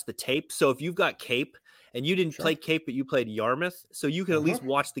 can watch the tape. So if you've got Cape and you didn't play Sure. Cape, but you played Yarmouth, so you can at Uh-huh. least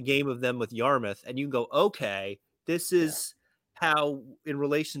watch the game of them with Yarmouth, and you can go, okay, this Yeah. is how in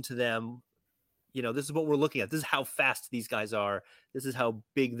relation to them, this is what we're looking at. This is how fast these guys are. This is how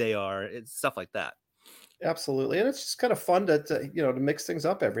big they are. It's stuff like that. Absolutely, and it's just kind of fun to mix things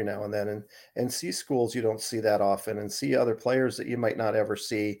up every now and then, and see schools you don't see that often, and see other players that you might not ever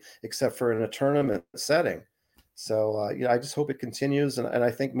see except for in a tournament setting. So I just hope it continues, and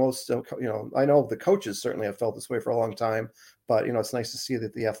I think most I know the coaches certainly have felt this way for a long time, but it's nice to see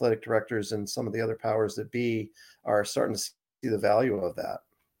that the athletic directors and some of the other powers that be are starting to see the value of that.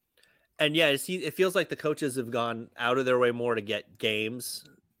 And yeah, it feels like the coaches have gone out of their way more to get games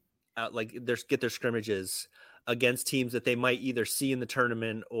out, like get their scrimmages against teams that they might either see in the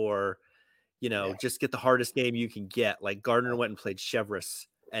tournament or Yeah, just get the hardest game you can get. Like Gardner went and played Chevrolet,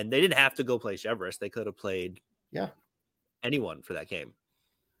 and they didn't have to go play Chevrolet. They could have played yeah. anyone for that game.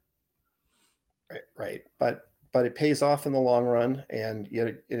 Right, right. But it pays off in the long run, and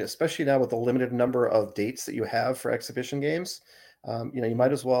and especially now with the limited number of dates that you have for exhibition games, you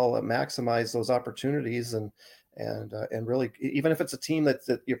might Mhm. as well maximize those opportunities and really, even if it's a team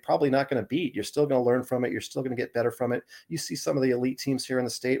that you're probably not going to beat, you're still going to learn from it. You're still going to get better from it. You see some of the elite teams here in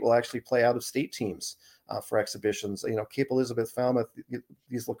the state will actually play out of state teams for exhibitions. Cape Elizabeth, Falmouth,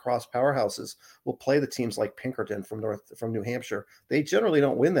 these lacrosse powerhouses will play the teams like Pinkerton from New Hampshire. They generally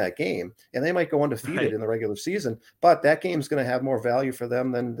don't win that game, and they might go undefeated Right. in the regular season, but that game's going to have more value for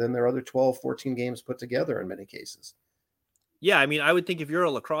them than their other 12, 14 games put together in many cases. Yeah, I mean, I would think if you're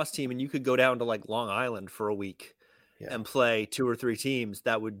a lacrosse team and you could go down to like Long Island for a week Yeah, and play two or three teams,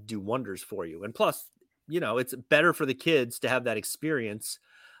 that would do wonders for you. And plus, it's better for the kids to have that experience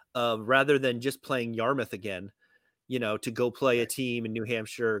rather than just playing Yarmouth again, to go play a right. team in New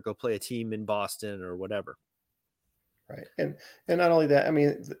Hampshire, go play a team in Boston or whatever. Right, and not only that, I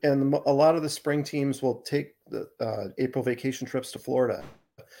mean, and a lot of the spring teams will take the April vacation trips to Florida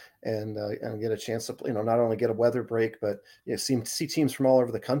and get a chance to not only get a weather break, but see teams from all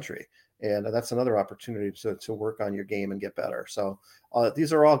over the country, and that's another opportunity to work on your game and get better. So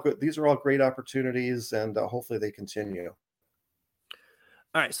these are all good. These are all great opportunities, and hopefully they continue.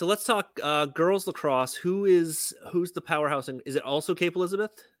 All right, so let's talk girls lacrosse. Who's the powerhouse? And is it also Cape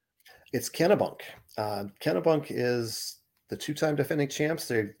Elizabeth? It's Kennebunk. Kennebunk is the two-time defending champs.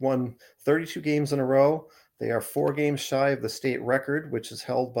 They've won 32 games in a row. They are 4 games shy of the state record, which is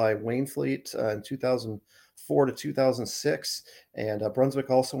held by Waynfleet in 2004 to 2006. And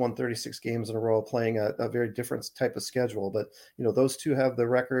Brunswick also won 36 games in a row, playing a very different type of schedule. But those two have the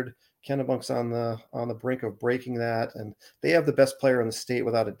record. Kennebunk's on the brink of breaking that, and they have the best player in the state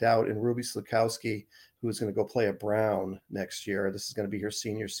without a doubt in Ruby Slukowski, who's going to go play at Brown next year. This is going to be her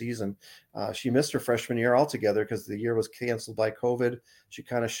senior season. She missed her freshman year altogether because the year was canceled by COVID. She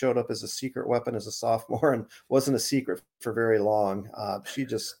kind of showed up as a secret weapon as a sophomore and wasn't a secret for very long.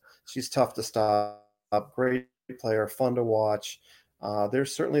 She's tough to stop. Great player, fun to watch.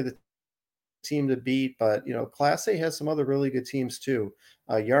 There's certainly the team to beat, but Class A has some other really good teams too.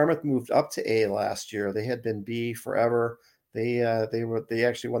 Yarmouth moved up to A last year. They had been B forever. They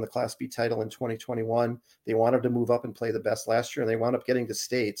actually won the Class B title in 2021. They wanted to move up and play the best last year, and they wound up getting to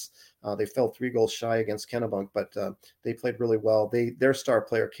states. They fell 3 goals shy against Kennebunk, but they played really well. Their star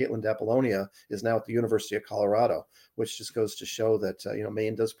player Caitlin D'Apollonia is now at the University of Colorado, which just goes to show that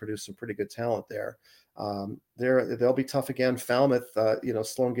Maine does produce some pretty good talent there. They'll be tough again. Falmouth,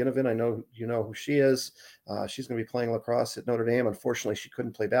 Sloan Ginnivan, I know you know who she is. She's going to be playing lacrosse at Notre Dame. Unfortunately, she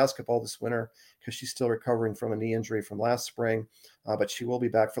couldn't play basketball this winter because she's still recovering from a knee injury from last spring, but she will be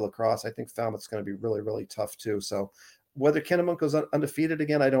back for lacrosse. I think Falmouth's going to be really, really tough too. So whether Kennebunk goes undefeated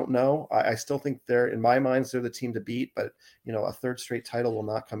again, I don't know. I still think in my minds, they're the team to beat, but a third straight title will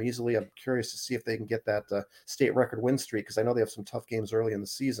not come easily. I'm curious to see if they can get that state record win streak because I know they have some tough games early in the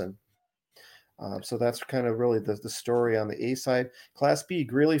season. So that's kind of really the story on the A side. Class B,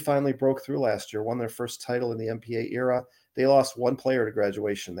 Greeley finally broke through last year, won their first title in the MPA era. They lost one player to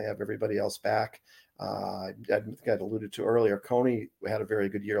graduation. They have everybody else back. I think I alluded to earlier, Coney had a very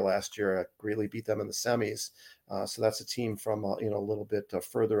good year last year. Greeley beat them in the semis. So that's a team from a little bit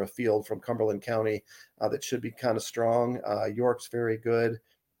further afield from Cumberland County that should be kind of strong. York's very good.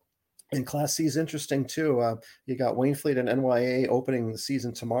 And Class C is interesting too. You got Waynefleet and NYA opening the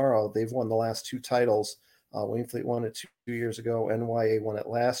season tomorrow. They've won the last two titles. Waynefleet won it 2 years ago. NYA won it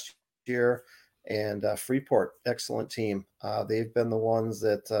last year. And Freeport, excellent team. They've been the ones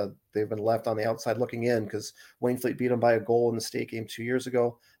that they've been left on the outside looking in because Waynefleet beat them by a goal in the state game 2 years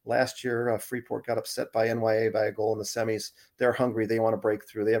ago. Last year, Freeport got upset by NYA by a goal in the semis. They're hungry. They want to break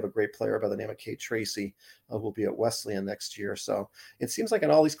through. They have a great player by the name of Kate Tracy who will be at Wesleyan next year. So it seems like in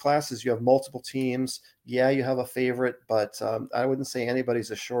all these classes, you have multiple teams. Yeah, you have a favorite, but I wouldn't say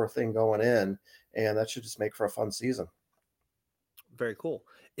anybody's a sure thing going in. And that should just make for a fun season. Very cool.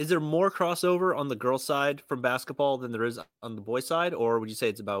 Is there more crossover on the girls' side from basketball than there is on the boys' side, or would you say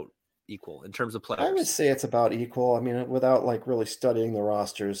it's about equal in terms of players? I would say it's about equal. I mean, without like really studying the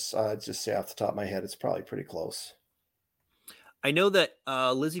rosters, I'd just say off the top of my head, it's probably pretty close. I know that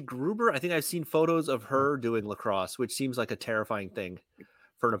Lizzie Gruber, I think I've seen photos of her doing lacrosse, which seems like a terrifying thing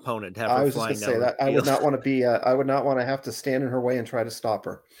for an opponent to have her I was just going flying to say down that the I would field. not want to be. I would not want to have to stand in her way and try to stop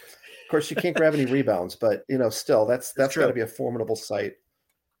her. Of course, she can't grab any rebounds, but still, that's got to be a formidable sight.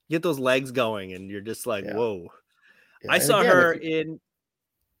 Get those legs going, and you're just like, Yeah. whoa. Yeah. I And saw again, her in.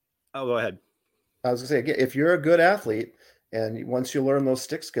 Oh, go ahead. I was going to say, if you're a good athlete, and once you learn those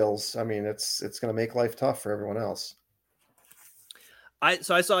stick skills, I mean, it's going to make life tough for everyone else. I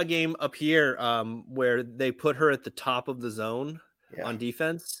saw a game up here where they put her at the top of the zone on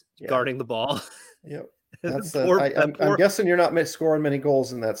defense, guarding the ball. Yep. I'm guessing you're not scoring many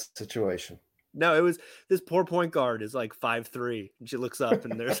goals in that situation. No, it was this poor point guard is like 5'3", and she looks up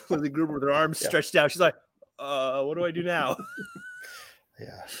and there's Lizzie Gruber with her arms stretched out. She's like, what do I do now?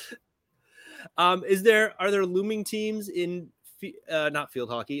 Yeah. Are there looming teams in not field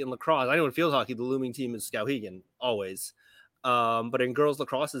hockey, in lacrosse? I know in field hockey the looming team is Skowhegan always. But in girls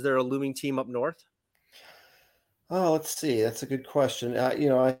lacrosse, is there a looming team up north? Oh, let's see. That's a good question.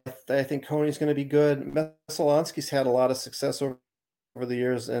 I think Coney's going to be good. Messalonsky's had a lot of success over the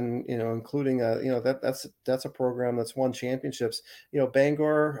years, and including that's a program that's won championships.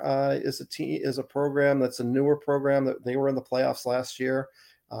 Bangor is a program that's a newer program that they were in the playoffs last year.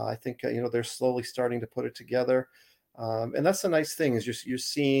 I think they're slowly starting to put it together, and that's the nice thing is you're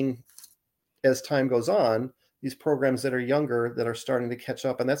seeing as time goes on these programs that are younger that are starting to catch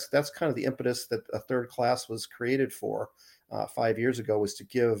up, and that's kind of the impetus that a third class was created for 5 years ago, was to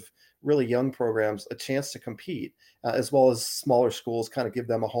give really young programs a chance to compete, as well as smaller schools kind of give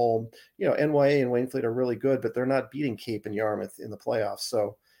them a home. NYA and Waynefleet are really good, but they're not beating Cape and Yarmouth in the playoffs,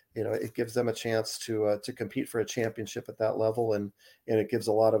 so it gives them a chance to compete for a championship at that level, and it gives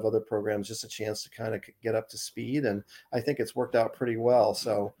a lot of other programs just a chance to kind of get up to speed, and I think it's worked out pretty well.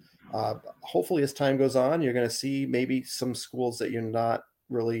 So hopefully as time goes on, you're going to see maybe some schools that you're not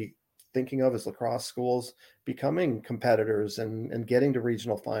really thinking of as lacrosse schools becoming competitors and getting to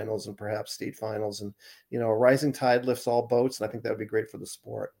regional finals and perhaps state finals. And, a rising tide lifts all boats. And I think that would be great for the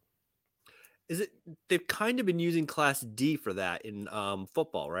sport. They've kind of been using Class D for that in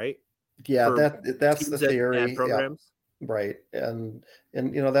football, right? Yeah, that's the theory. Programs. Yeah. Right. And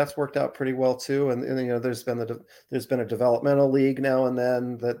that's worked out pretty well too. And there's been a developmental league now and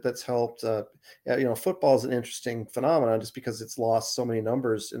then that's helped. Football is an interesting phenomenon just because it's lost so many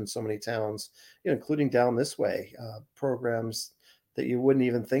numbers in so many towns, including down this way. Programs that you wouldn't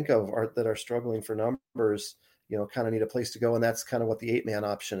even think of that are struggling for numbers, kind of need a place to go. And that's kind of what the 8-man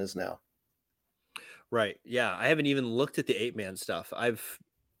option is now. Right. Yeah. I haven't even looked at the 8-man stuff.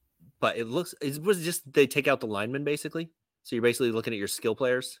 But it was just they take out the linemen basically. So you're basically looking at your skill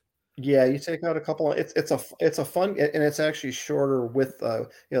players. Yeah, you take out a couple. It's a fun, and it's actually shorter with the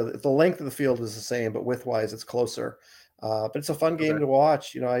length of the field is the same, but width-wise it's closer. But it's a fun game to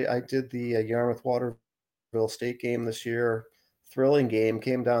watch. I did the Yarmouth Waterville State game this year. Thrilling game,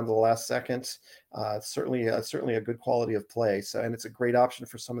 came down to the last second. Certainly a good quality of play. So, and it's a great option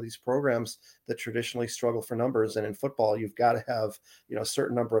for some of these programs that traditionally struggle for numbers. And in football, you've got to have a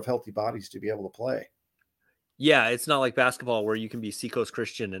certain number of healthy bodies to be able to play. Yeah, it's not like basketball where you can be Seacoast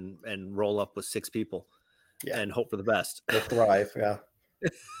Christian and roll up with 6 people and hope for the best. They'll thrive, yeah.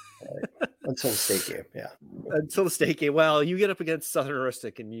 Right. Until the state game, yeah. Until the state game. Well, you get up against Southern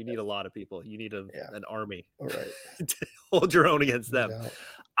Heuristic and you need a lot of people. You need an army to hold your own against them. Yeah.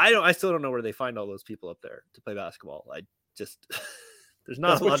 I still don't know where they find all those people up there to play basketball. I just there's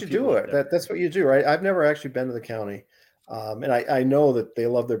not a lot of people. That's what you do, right? I've never actually been to the county. And I know that they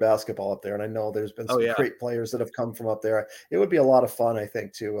love their basketball up there, and I know there's been Oh some yeah. great players that have come from up there. It would be a lot of fun, I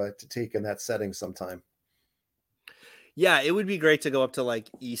think, to take in that setting sometime. Yeah, it would be great to go up to like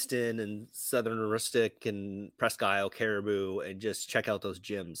Easton and Southern Rustic and Presque Isle, Caribou, and just check out those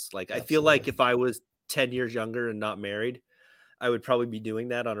gyms. Like, I feel like Absolutely. if I was 10 years younger and not married, I would probably be doing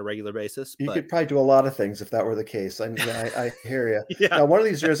that on a regular basis. You But could probably do a lot of things if that were the case. And yeah, I hear you. yeah, Now, one of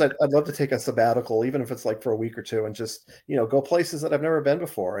these years, I'd love to take a sabbatical, even if it's like for a week or two, and just go places that I've never been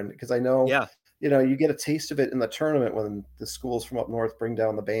before. And because I know, yeah, you get a taste of it in the tournament when the schools from up north bring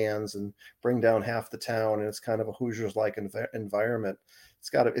down the bands and bring down half the town, and it's kind of a Hoosiers like environment. It's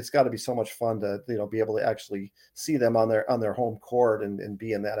got to be so much fun to be able to actually see them on their home court and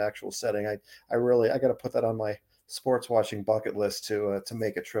be in that actual setting. I got to put that on my sports watching bucket list to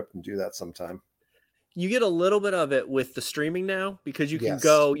make a trip and do that sometime. you get a little bit of it with the streaming now because you can Yes,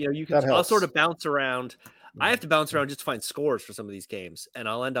 go, you can, that I'll sort helps. of bounce around. I have to bounce Mhm. around just to find scores for some of these games, and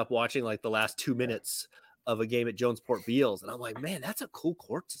I'll end up watching like the last 2 minutes of a game at Jonesport Beals, and I'm like, man, that's a cool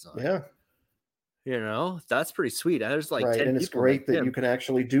court design. Yeah, That's pretty sweet. There's like right. 10 And it's people in that great that you gym. can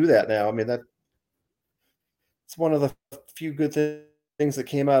actually do that now. I mean, it's one of the few good things that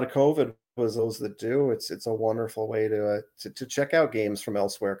came out of COVID was those that do. It's a wonderful way to check out games from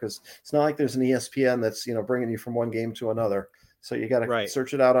elsewhere because it's not like there's an ESPN that's bringing you from one game to another. So you got to Right.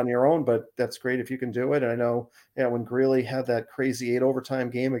 search it out on your own. But that's great if you can do it. And I know, yeah, when Greeley had that crazy 8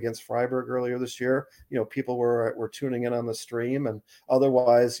 overtime game against Freiburg earlier this year, people were tuning in on the stream, and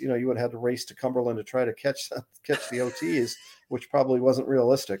otherwise, you would have had to race to Cumberland to try to catch the OTs, which probably wasn't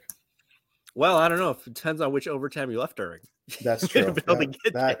realistic. Well, I don't know. It depends on which overtime you left during. That's You might have true. been able to That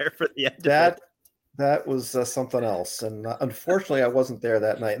get that there for the end of it. that that was something else, and unfortunately, I wasn't there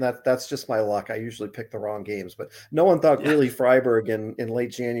that night. And that's just my luck. I usually pick the wrong games, but no one thought Yeah. Greeley Freiburg in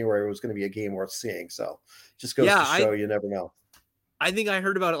late January was going to be a game worth seeing. So, just goes Yeah. to I, show you never know. I think I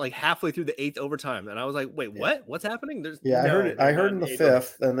heard about it like halfway through the eighth overtime. And I was like, wait, Yeah. what? What's happening? There's Yeah, I heard no, it. I they're heard not in in the the eighth overtime.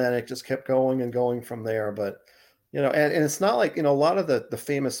 fifth, and then it just kept going and going from there. But and it's not like a lot of the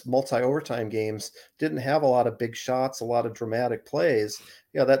famous multi overtime games didn't have a lot of big shots, a lot of dramatic plays.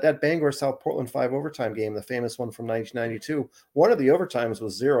 That Bangor South Portland 5 overtime game, the famous one from 1992. One of the overtimes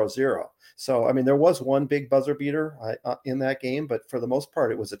was 0-0. So I mean, there was one big buzzer beater in that game, but for the most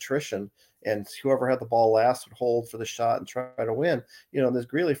part, it was attrition. And whoever had the ball last would hold for the shot and try to win. This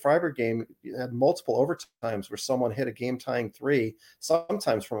Greeley Freiburg game had multiple overtimes where someone hit a game tying three,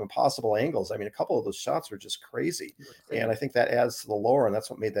 sometimes from impossible angles. I mean, a couple of those shots were just crazy. And Insane. I think that adds to the lore, and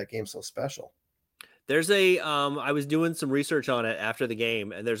that's what made that game so special. There's I was doing some research on it after the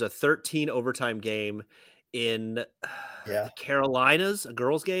game, and there's a 13 overtime game in Yeah. the Carolinas, a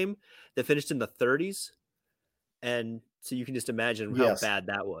girls game that finished in the 30s. And so you can just imagine how Yes. bad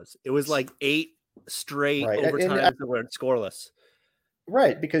that was. It was like 8 straight Right. overtimes that were scoreless.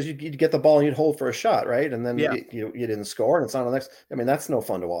 Right, because you'd get the ball and you'd hold for a shot, right? And then Yeah. you didn't score, and it's on the next. I mean, that's no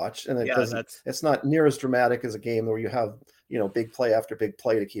fun to watch, and it Yeah, doesn't. that's It's not near as dramatic as a game where you have big play after big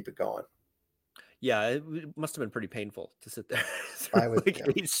play to keep it going. yeah, it must have been pretty painful to sit there through I would, like yeah.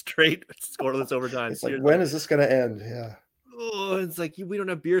 8 straight scoreless overtimes. It's like, You're when like, is this going to end? Yeah. "Oh," it's like, "We don't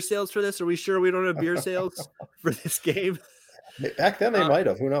have beer sales for this? Are we sure we don't have beer sales for this game?" Back then they Uh, might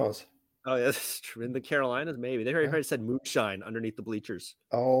have. Who knows? oh, yeah, that's true. In the Carolinas, maybe. They Yeah. already said moonshine underneath the bleachers.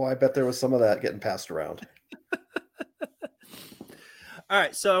 Oh, I bet there was some of that getting passed around. All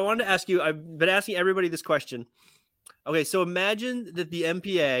right, so I wanted to ask you, I've been asking everybody this question. Okay, so imagine that the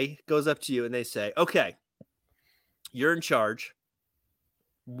MPA goes up to you and they say, "Okay, you're in charge.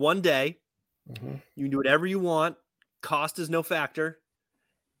 One day, Mhm. you can do whatever you want. Cost is no factor.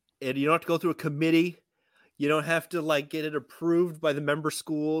 And you don't have to go through a committee. You don't have to like get it approved by the member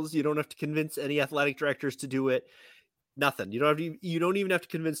schools. You don't have to convince any athletic directors to do it. Nothing. You don't even have to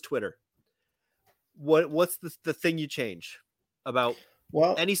convince Twitter. What's the thing you change about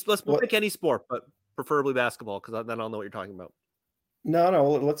Well, any we'll what pick any sport, but preferably basketball because then I'll know what you're talking about. no,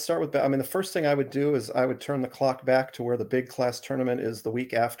 let's start with I mean, the first thing I would do is I would turn the clock back to where the big class tournament is the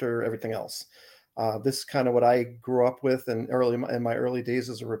week after everything else. This is kind of what I grew up with in my early days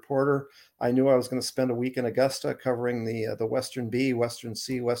as a reporter. I knew I was going to spend a week in Augusta covering the Western B, Western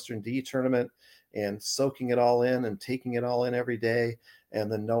C, Western D tournament, and soaking it all in and taking it all in every day,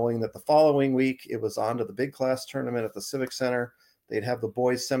 and then knowing that the following week it was on to the big class tournament at the Civic Center. They'd have the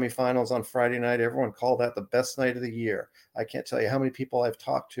boys semifinals on Friday night. Everyone called that the best night of the year. I can't tell you how many people I've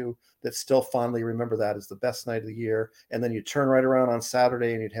talked to that still fondly remember that as the best night of the year. And then you turn right around on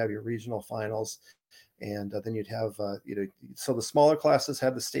Saturday and you'd have your regional finals. And then you'd have, so the smaller classes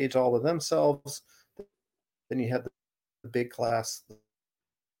had the stage all to themselves. Then you had the big class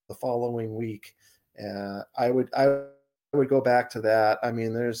the following week. I would would go back to that. I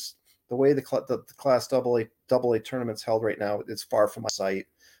mean, there's the way the Class double A tournaments held right now. It's far from my sight.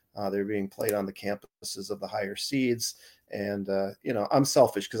 They're being played on the campuses of the higher seeds, and I'm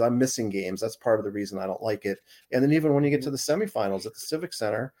selfish because I'm missing games. That's part of the reason I don't like it. And then even when you get to Mhm. the semifinals at the Civic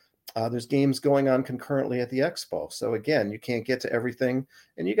Center, there's games going on concurrently at the Expo. So again, you can't get to everything,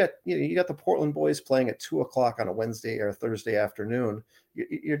 and you got the Portland boys playing at 2 o'clock on a Wednesday or Thursday afternoon.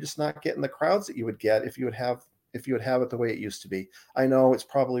 You're just not getting the crowds that you would get if you would have it the way it used to be. I know it's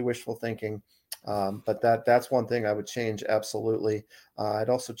probably wishful thinking, but that's one thing I would change absolutely. I'd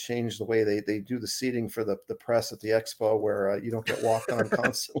also change the way they do the seating for the press at the expo, where you don't get walked on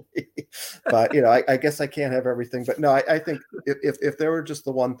constantly. But I guess I can't have everything. But no, I think if there were just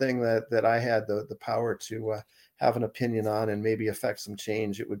the one thing that I had the power to have an opinion on and maybe affect some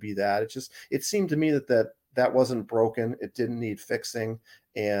change, it would be that. It seemed to me that wasn't broken. It didn't need fixing,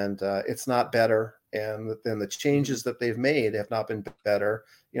 and it's not better. And then the Mhm. changes that they've made have not been better.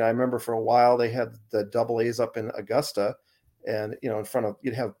 I remember for a while they had the double A's up in Augusta, and in front of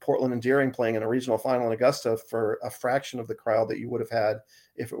you'd have Portland and Deering playing in a regional final in Augusta for a fraction of the crowd that you would have had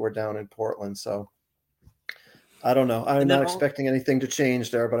if it were down in Portland. So I don't know. I'm And then not all expecting anything to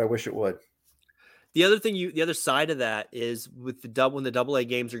change there, but I wish it would. the other side of that is with the double when the double A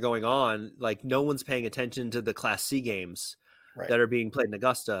games are going on, like no one's paying attention to the Class C games Right. that are being played in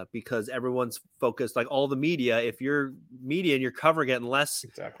Augusta because everyone's focused, like all the media. If you're media and you're covering it, unless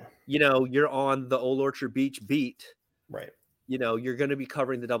Exactly. you're on the Old Orchard Beach beat, Right. you're going to be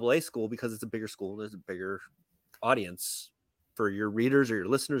covering the double A school because it's a bigger school and there's a bigger audience for your readers or your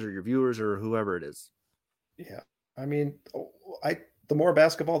listeners or your viewers or whoever it is. Yeah. I mean, I the more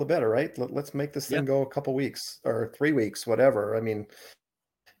basketball, the better, right? Let's make this Yeah. thing go a couple weeks or 3 weeks, whatever. I mean,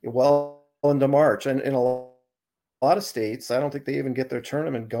 well into March, and in a lot of states, I don't think they even get their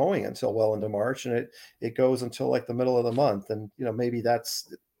tournament going until well into March, and it goes until like the middle of the month. And maybe that's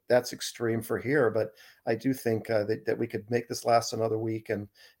extreme for here, but I do think that we could make this last another week and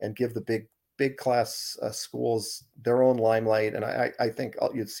give the big class schools their own limelight. And I think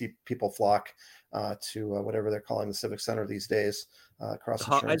you'd see people flock to whatever they're calling the Civic Center these days, Cross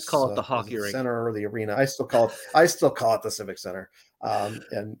I just call Insurance. it the Is it hockey the rink. center or the arena? I still call it the Civic Center.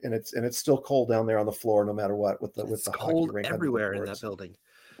 And it's still cold down there on the floor, no matter what, with the with It's the hockey cold rink under the everywhere in that boards. building.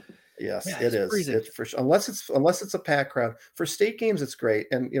 Yes, Yeah, it it's is. freezing. It's for sure. Unless it's a packed crowd. For state games, it's great,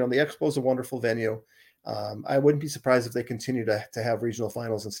 and the Expo is a wonderful venue. I wouldn't be surprised if they continue to have regional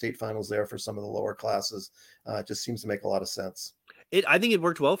finals and state finals there for some of the lower classes. It just seems to make a lot of sense. I think it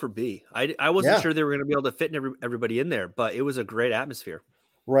worked well for B. I wasn't Yeah. sure they were going to be able to fit everybody in there, but it was a great atmosphere.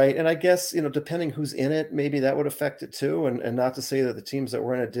 Right, and I guess, depending who's in it, maybe that would affect it too, and not to say that the teams that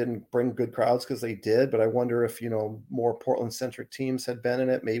were in it didn't bring good crowds because they did, but I wonder if, more Portland-centric teams had been in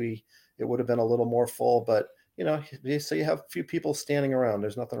it, maybe it would have been a little more full, but, so you have a few people standing around,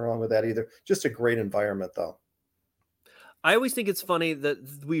 there's nothing wrong with that either. Just a great environment, though. I always think it's funny that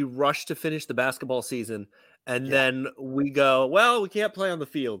we rush to finish the basketball season and Yeah. then we go, well, we can't play on the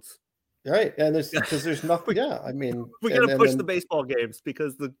fields. Right, and there's nothing. we, Yeah, I mean, we got and to and push the then baseball games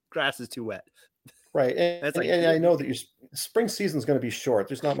because the grass is too wet. right, And it's and like, and I know that your spring season's gonna be short.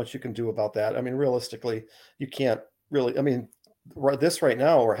 There's not much you can do about that. I mean, realistically, you can't really. I mean, right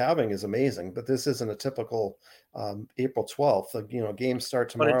now we're having is amazing, but this isn't a typical April 12th. Games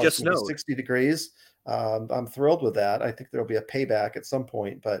start but it tomorrow. It's just gonna be snowed. 60 degrees. I'm thrilled with that. I think there'll be a payback at some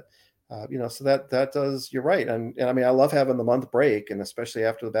point, but so that does. You're right, and I mean, I love having the month break, and especially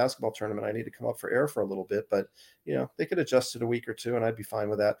after the basketball tournament, I need to come up for air for a little bit. But they could adjust it a week or two, and I'd be fine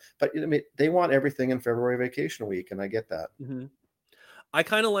with that. But I mean, they want everything in February vacation week, and I get that. Mhm. I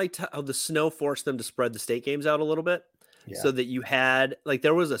kind of liked how the snow forced them to spread the state games out a little bit Yeah. so that you had like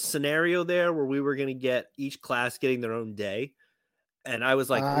there was a scenario there where we were going to get each class getting their own day. And I was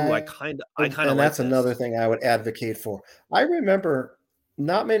like, "Ooh, I I kind of and like that's this." another thing I would advocate for. I remember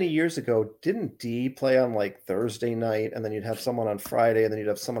not many years ago, didn't D play on like Thursday night, and then you'd have someone on Friday, and then you'd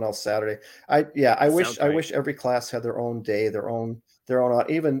have someone else Saturday. Yeah, I That wish sounds I right. wish every class had their own day, their own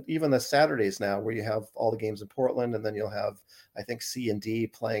even the Saturdays now where you have all the games in Portland, and then you'll have I think C and D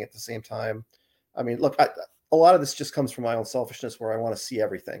playing at the same time. I mean, look, a lot of this just comes from my own selfishness where I want to see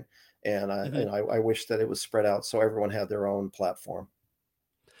everything. And Mhm. I wish that it was spread out so everyone had their own platform.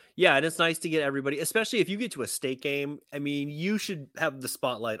 Yeah, and it's nice to get everybody, especially if you get to a state game. I mean, you should have the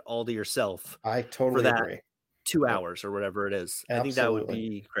spotlight all to yourself I for totally that agree. two Yep, hours or whatever it is. I think that would absolutely.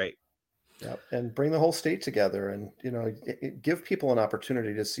 be great. Yep, and bring the whole state together, and give people an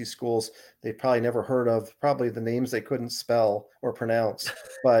opportunity to see schools they probably never heard of, probably the names they couldn't spell or pronounce,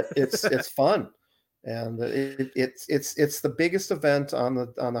 but it's fun. And it's the biggest event on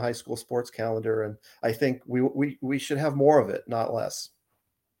the high school sports calendar, and I think we should have more of it, not less.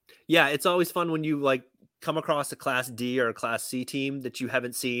 Yeah, it's always fun when you like come across a class D or a class C team that you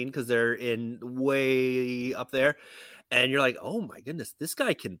haven't seen because they're in way up there. And you're like, oh my goodness, this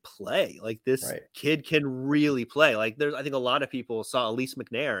guy can play. Like this Right. kid can really play. Like there's I think a lot of people saw Elise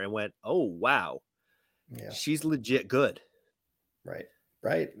McNair and went, oh wow, Yeah. she's legit good. Right.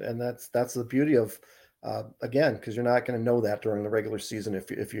 Right. And that's the beauty of again, because you're not going to know that during the regular season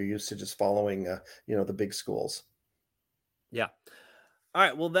if you're used to just following the big schools. Yeah. All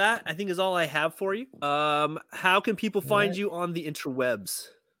right. Well, that I think is all I have for you. How can people All find right. you on the interwebs?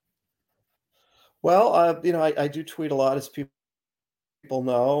 Well, I do tweet a lot, as people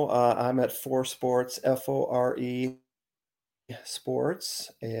know. I'm at Four Sports, FORE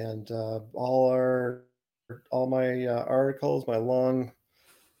Sports, and all my articles, my long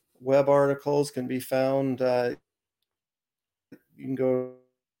web articles, can be found. You can go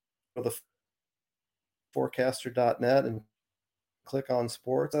to the forecaster.net and click on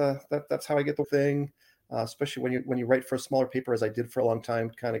sports. That's how I get the thing. Especially when you write for a smaller paper, as I did for a long time,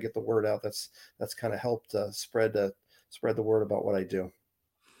 kind of get the word out. That's kind of helped spread the word about what I do.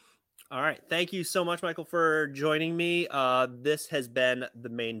 All right. Thank you so much, Michael, for joining me. This has been the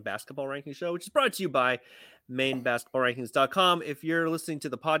Maine Basketball Ranking Show, which is brought to you by MaineBasketballRankings.com. If you're listening to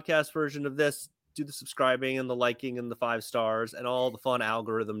the podcast version of this, do the subscribing and the liking and the 5 stars and all the fun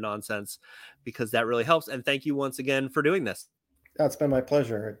algorithm nonsense because that really helps. And thank you once again for doing this. Yeah, it's been my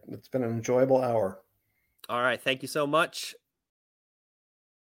pleasure. It's been an enjoyable hour. All right. Thank you so much.